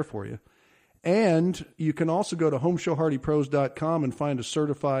all there for you. And you can also go to HomeshowHardyPros.com and find a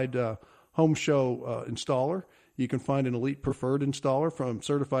certified Home Show installer. You can find an Elite Preferred installer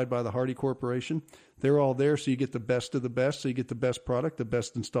certified by the Hardy Corporation. They're all there, so you get the best of the best, so you get the best product, the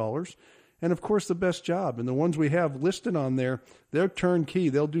best installers, and, of course, the best job. And the ones we have listed on there, they're turnkey.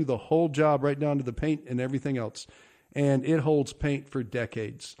 They'll do the whole job right down to the paint and everything else, and it holds paint for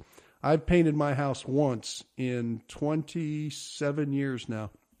decades. I've painted my house once in 27 years now,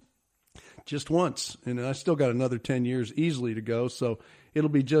 just once, and I still got another 10 years easily to go, so it'll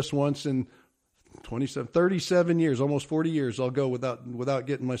be just once in 37 years, almost 40 years, I'll go without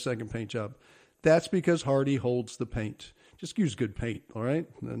getting my second paint job. That's because Hardy holds the paint. Just use good paint, all right?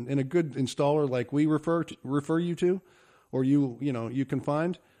 And a good installer like we refer you to, or you can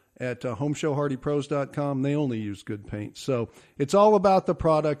find at HomeshowHardyPros.com, they only use good paint. So it's all about the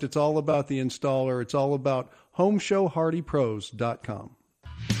product. It's all about the installer. It's all about HomeshowHardyPros.com.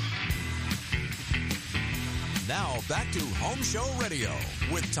 Now back to Home Show Radio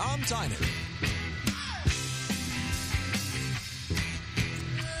with Tom Tynan.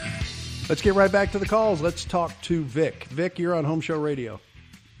 Let's get right back to the calls. Let's talk to Vic. Vic, you're on Home Show Radio.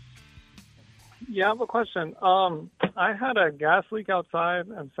 Yeah, I have a question. I had a gas leak outside,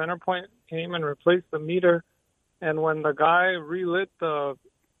 and CenterPoint came and replaced the meter. And when the guy relit the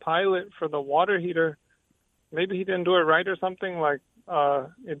pilot for the water heater, maybe he didn't do it right or something. Like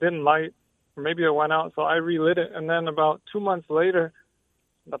it didn't light, or maybe it went out. So I relit it, and then about 2 months later,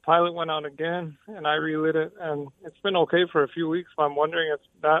 the pilot went out again, and I relit it, and it's been okay for a few weeks. So I'm wondering if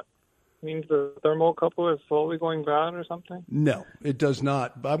that means the thermocouple is slowly going bad or something? No, it does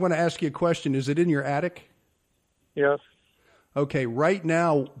not. I want to ask you a question. Is it in your attic? Yes. Okay, right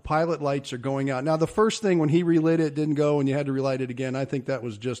now, pilot lights are going out. Now, the first thing when he relit it didn't go and you had to relight it again, I think that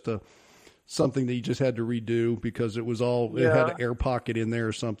was just something that you just had to redo because it was it had an air pocket in there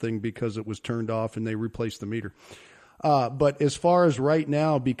or something because it was turned off and they replaced the meter. But as far as right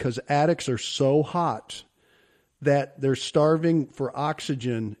now, because attics are so hot that they're starving for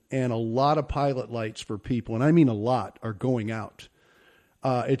oxygen and a lot of pilot lights for people, and I mean a lot, are going out.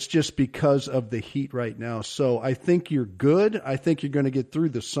 It's just because of the heat right now. So I think you're good. I think you're going to get through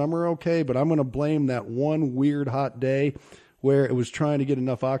the summer okay, but I'm going to blame that one weird hot day where it was trying to get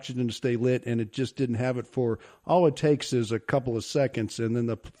enough oxygen to stay lit and it just didn't have it for, all it takes is a couple of seconds and then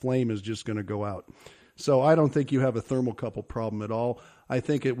the flame is just going to go out. So I don't think you have a thermocouple problem at all. I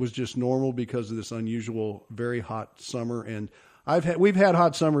think it was just normal because of this unusual, very hot summer. And we've had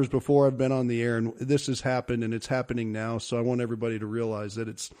hot summers before. I've been on the air, and this has happened, and it's happening now. So I want everybody to realize that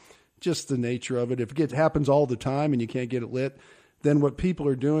it's just the nature of it. If it happens all the time and you can't get it lit, then what people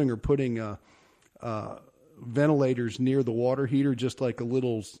are doing are putting ventilators near the water heater, just like a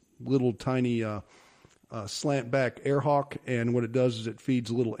little tiny slant back air hawk. And what it does is it feeds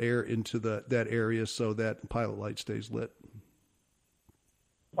a little air into that area so that pilot light stays lit.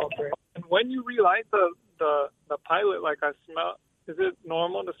 Okay. And when you relight the pilot, like I smell, is it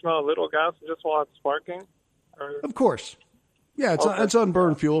normal to smell a little gas just while it's sparking? Or? Of course. Yeah, it's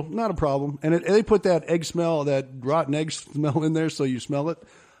unburned fuel, not a problem. And they put that egg smell, that rotten egg smell in there, so you smell it.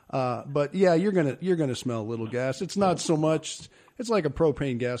 But yeah, you're gonna smell a little gas. It's not so much. It's like a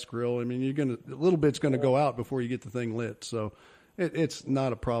propane gas grill. I mean, a little bit's gonna go out before you get the thing lit. So it's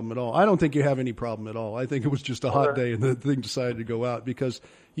not a problem at all. I don't think you have any problem at all. I think it was just a hot day and the thing decided to go out because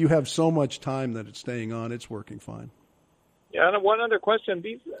you have so much time that it's staying on. It's working fine. Yeah, and one other question.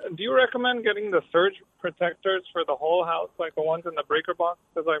 Do you recommend getting the surge protectors for the whole house, like the ones in the breaker box?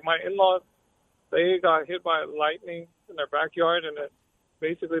 Because like my in-laws, they got hit by lightning in their backyard, and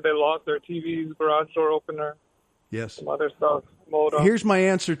basically they lost their TVs, garage door opener, some other stuff. Here's my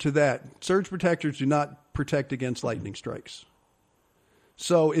answer to that. Surge protectors do not protect against lightning strikes.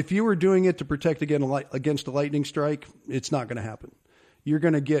 So if you were doing it to protect against a lightning strike, it's not going to happen. You're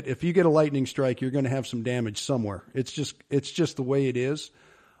going to if you get a lightning strike, you're going to have some damage somewhere. It's just the way it is.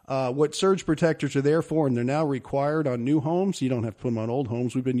 What surge protectors are there for, and they're now required on new homes. You don't have to put them on old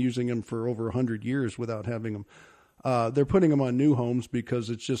homes. We've been using them for over 100 years without having them. They're putting them on new homes because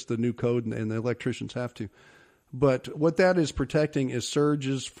it's just the new code and the electricians have to. But what that is protecting is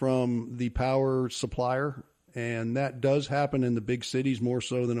surges from the power supplier. And that does happen in the big cities more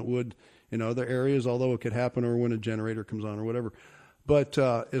so than it would in other areas, although it could happen or when a generator comes on or whatever. But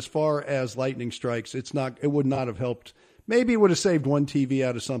as far as lightning strikes, it would not have helped. Maybe it would have saved one TV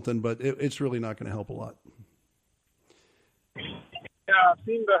out of something, but it's really not going to help a lot. Yeah, I've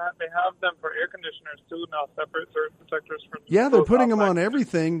seen that they have them for air conditioners too now, separate surge protectors for. Yeah, they're putting them on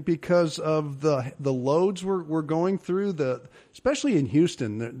everything because of the loads we're going through. Especially in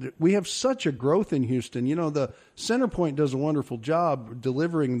Houston, we have such a growth in Houston. You know, the CenterPoint does a wonderful job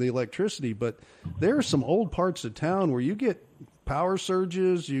delivering the electricity, but there are some old parts of town where you get power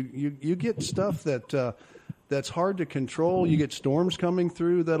surges. You get stuff that's hard to control. You get storms coming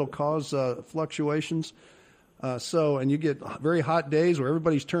through that'll cause fluctuations. And you get very hot days where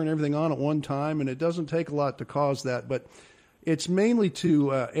everybody's turning everything on at one time, and it doesn't take a lot to cause that. But it's mainly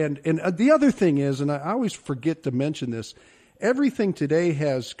and the other thing is, and I always forget to mention this, everything today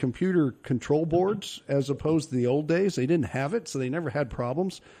has computer control boards as opposed to the old days. They didn't have it, so they never had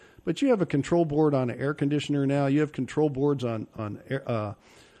problems. But you have a control board on an air conditioner now. You have control boards on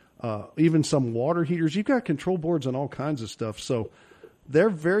even some water heaters. You've got control boards on all kinds of stuff. So they're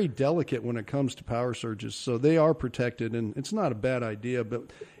very delicate when it comes to power surges, so they are protected, and it's not a bad idea.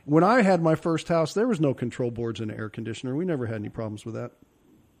 But when I had my first house, there was no control boards in an air conditioner. We never had any problems with that.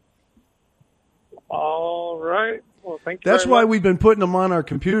 All right. Well, thank you. That's why much. we've been putting them on our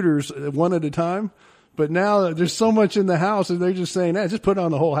computers one at a time. But now there's so much in the house, and they're just saying, just put it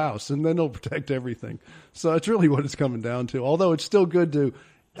on the whole house, and then they'll protect everything. So it's really what it's coming down to, although it's still good to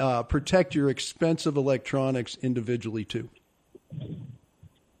protect your expensive electronics individually, too.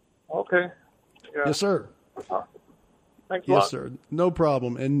 Okay. Yeah. Yes, sir. Thanks a lot. Yes, sir. No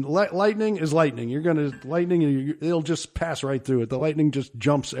problem. And lightning is lightning. It'll just pass right through it. The lightning just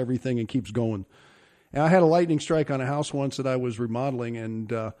jumps everything and keeps going. And I had a lightning strike on a house once that I was remodeling,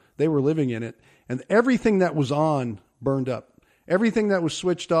 and they were living in it. And everything that was on burned up. Everything that was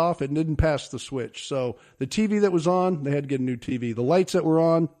switched off, it didn't pass the switch. So the TV that was on, they had to get a new TV. The lights that were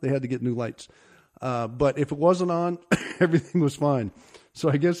on, they had to get new lights. But if it wasn't on, everything was fine. So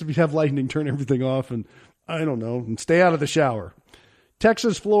I guess if you have lightning, turn everything off and, I don't know, and stay out of the shower.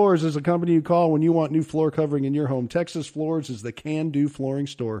 Texas Floors is a company you call when you want new floor covering in your home. Texas Floors is the can-do flooring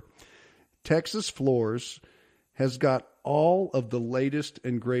store. Texas Floors has got all of the latest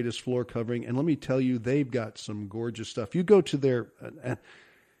and greatest floor covering, and let me tell you, they've got some gorgeous stuff. You go to their,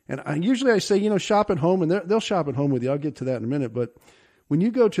 and usually I say, shop at home, and they'll shop at home with you. I'll get to that in a minute, but when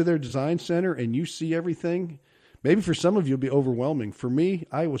you go to their design center and you see everything, maybe for some of you it'll be overwhelming. For me,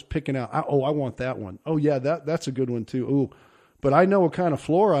 I was picking out, I want that one. Oh yeah, that's a good one too. Ooh, but I know what kind of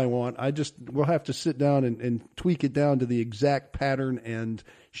floor I want. We'll have to sit down and tweak it down to the exact pattern and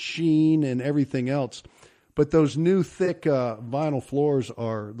sheen and everything else. But those new thick vinyl floors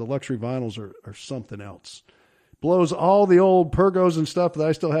the luxury vinyls are something else. Blows all the old Pergos and stuff that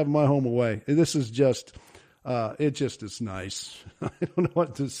I still have in my home away. This is just, it just is nice. I don't know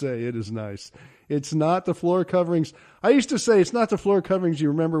what to say. It is nice. It's not the floor coverings. I used to say it's not the floor coverings you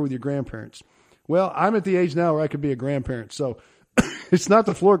remember with your grandparents. Well, I'm at the age now where I could be a grandparent, so it's not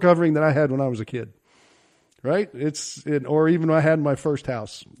the floor covering that I had when I was a kid, right? Or even when I had my first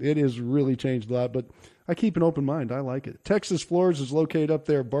house. It has really changed a lot, but I keep an open mind. I like it. Texas Floors is located up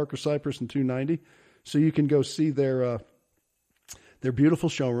there at Barker Cypress and 290, so you can go see their beautiful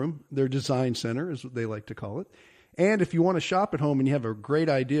showroom, their design center is what they like to call it. And if you want to shop at home and you have a great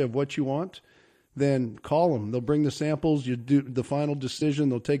idea of what you want, then call them. They'll bring the samples. You do the final decision.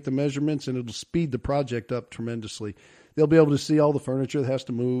 They'll take the measurements, and it'll speed the project up tremendously. They'll be able to see all the furniture that has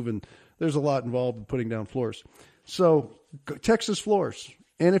to move, and there's a lot involved in putting down floors. So Texas Floors.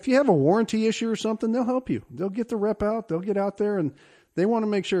 And if you have a warranty issue or something, they'll help you. They'll get the rep out. They'll get out there, and they want to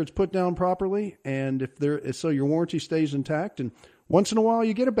make sure it's put down properly, and so your warranty stays intact. And once in a while,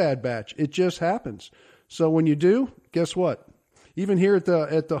 you get a bad batch. It just happens. So when you do, guess what? Even here at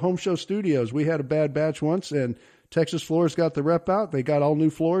the Home Show Studios, we had a bad batch once, and Texas Floors got the rep out. They got all new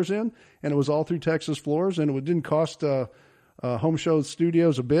floors in, and it was all through Texas Floors, and it didn't cost Home Show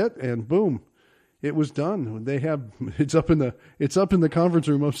Studios a bit, and boom, it was done. It's up in the conference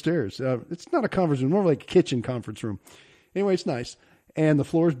room upstairs. It's not a conference room, more like a kitchen conference room. Anyway, it's nice, and the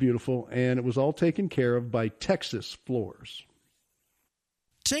floor is beautiful, and it was all taken care of by Texas Floors.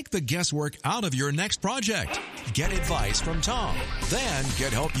 Take the guesswork out of your next project. Get advice from Tom. Then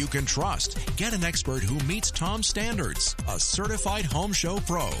get help you can trust. Get an expert who meets Tom's standards. A certified Home Show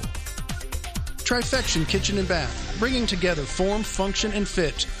Pro. Trifection Kitchen and Bath, bringing together form, function, and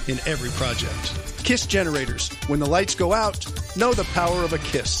fit in every project. Kiss Generators. When the lights go out, know the power of a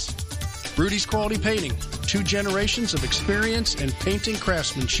Kiss. Rudy's Quality Painting. 2 generations of experience and painting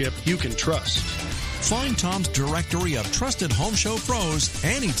craftsmanship you can trust. Find Tom's directory of trusted Home Show pros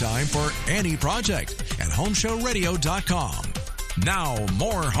anytime for any project at HomeShowRadio.com. Now,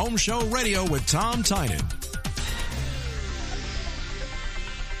 more Home Show Radio with Tom Tynan.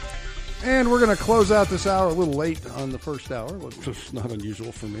 And we're going to close out this hour a little late on the first hour, which is not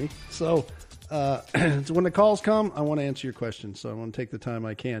unusual for me. So when the calls come, I want to answer your questions, so I want to take the time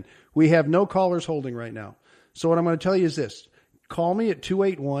I can. We have no callers holding right now. So what I'm going to tell you is this. Call me at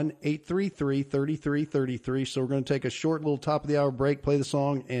 281-833-3333. So we're going to take a short little top of the hour break, play the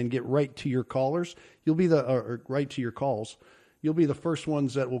song, and get right to your callers. You'll be right to your calls. You'll be the first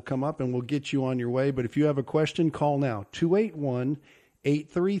ones that will come up, and we'll get you on your way. But if you have a question, call now.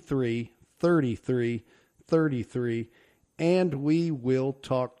 281-833-3333, and we will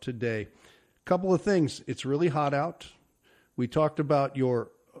talk today. Couple of things. It's really hot out. We talked about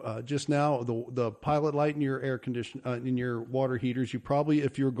your just now the pilot light in your air condition in your water heaters. You probably,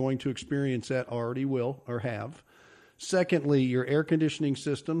 if you're going to experience that, already will or have. Secondly, your air conditioning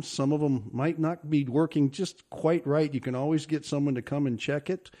systems, some of them might not be working just quite right. You can always get someone to come and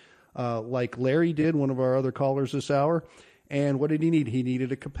check it, like Larry did, one of our other callers this hour. And what did he need? He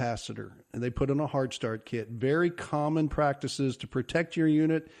needed a capacitor, and they put in a hard start kit. Very common practices to protect your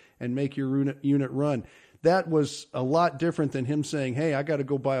unit and make your unit run. That was a lot different than him saying, hey, I got to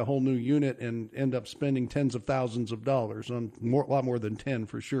go buy a whole new unit and end up spending tens of thousands of dollars, a lot more than 10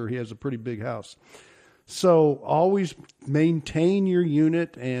 for sure. He has a pretty big house. So always maintain your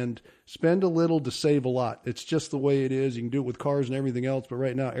unit and spend a little to save a lot. It's just the way it is. You can do it with cars and everything else, but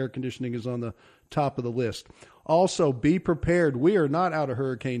right now air conditioning is on the top of the list. Also, be prepared. We are not out of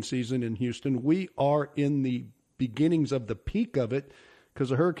hurricane season in Houston. We are in the beginnings of the peak of it, because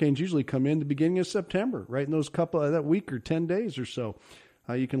the hurricanes usually come in the beginning of September, right in those couple of that week or 10 days or so.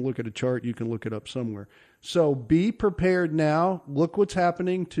 You can look at a chart. You can look it up somewhere. So be prepared now. Look what's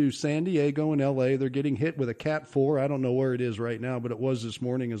happening to San Diego and L.A. They're getting hit with a Cat 4. I don't know where it is right now, but it was this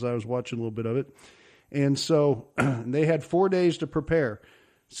morning as I was watching a little bit of it. And so they had 4 days to prepare.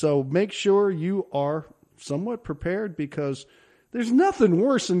 So make sure you are somewhat prepared, because there's nothing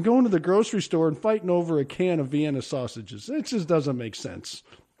worse than going to the grocery store and fighting over a can of Vienna sausages. It just doesn't make sense.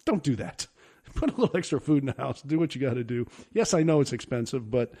 Don't do that. Put a little extra food in the house. Do what you got to do. Yes, I know it's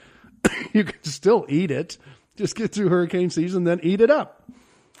expensive, but you can still eat it. Just get through hurricane season, then eat it up.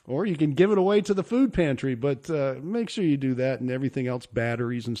 Or you can give it away to the food pantry, but make sure you do that, and everything else,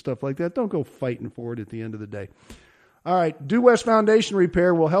 batteries and stuff like that. Don't go fighting for it at the end of the day. All right, Due West Foundation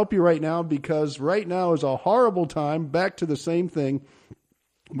Repair will help you right now, because right now is a horrible time. Back to the same thing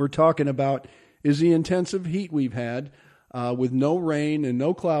we're talking about is the intensive heat we've had with no rain and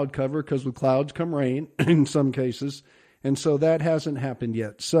no cloud cover, because with clouds come rain in some cases. And so that hasn't happened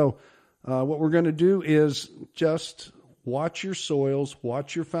yet. So what we're going to do is just watch your soils,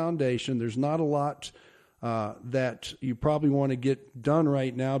 watch your foundation. There's not a lot that you probably want to get done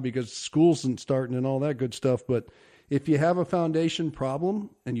right now because school isn't starting and all that good stuff. But if you have a foundation problem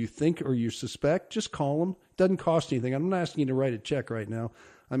and you think or you suspect, just call them. It doesn't cost anything. I'm not asking you to write a check right now.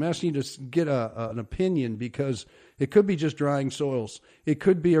 I'm asking you to get an opinion, because it could be just drying soils. It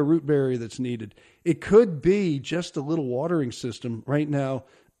could be a root barrier that's needed. It could be just a little watering system right now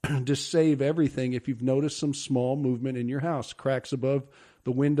to save everything. If you've noticed some small movement in your house, cracks above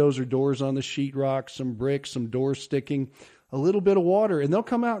the windows or doors on the sheetrock, some bricks, some doors sticking, a little bit of water, and they'll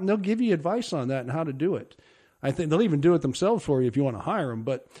come out and they'll give you advice on that and how to do it. I think they'll even do it themselves for you if you want to hire them.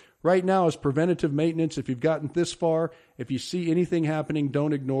 But right now is preventative maintenance. If you've gotten this far, if you see anything happening,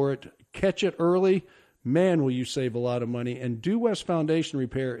 don't ignore it. Catch it early. Man, will you save a lot of money. And Due West Foundation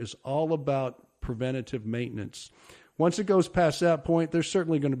Repair is all about preventative maintenance. Once it goes past that point, they're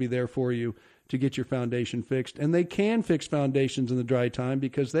certainly going to be there for you to get your foundation fixed. And they can fix foundations in the dry time,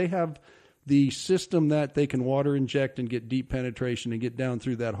 because they have the system that they can water inject and get deep penetration and get down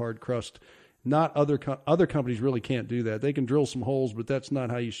through that hard crust. Not other companies really can't do that. They can drill some holes, but that's not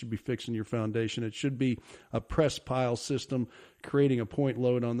how you should be fixing your foundation. It should be a press pile system, creating a point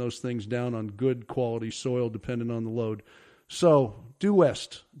load on those things down on good quality soil, depending on the load. So Due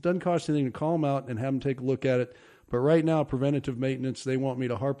West, doesn't cost anything to call them out and have them take a look at it. But right now, preventative maintenance, they want me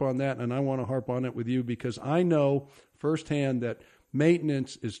to harp on that, and I want to harp on it with you, because I know firsthand that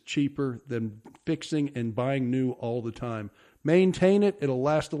maintenance is cheaper than fixing and buying new all the time. Maintain it. It'll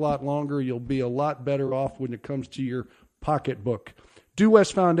last a lot longer. You'll be a lot better off when it comes to your pocketbook. Due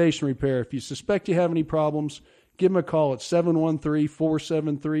West Foundation Repair. If you suspect you have any problems, give them a call at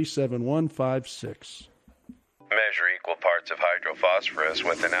 713-473-7156. measure equal parts of hydrophosphorus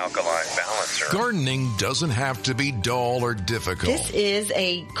with an alkaline balancer. Gardening doesn't have to be dull or difficult. This is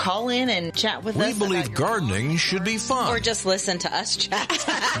a call in and chat with us. We believe gardening should be fun. Or just listen to us chat.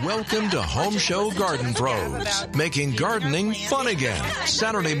 Welcome to Home Show Garden Pros, making gardening fun again.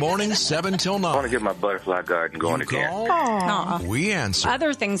 Saturday morning, 7 till 9. I want to get my butterfly garden going again. Aww. We answer.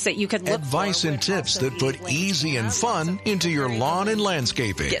 Other things that you could look Advice and tips that put easy and fun into your lawn and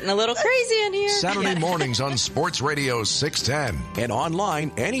landscaping. Getting a little crazy in here. Saturday mornings on Sports Radio 610 and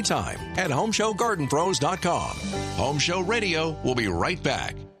online anytime at HomeshowGardenPros.com. Home Show Radio will be right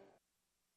back.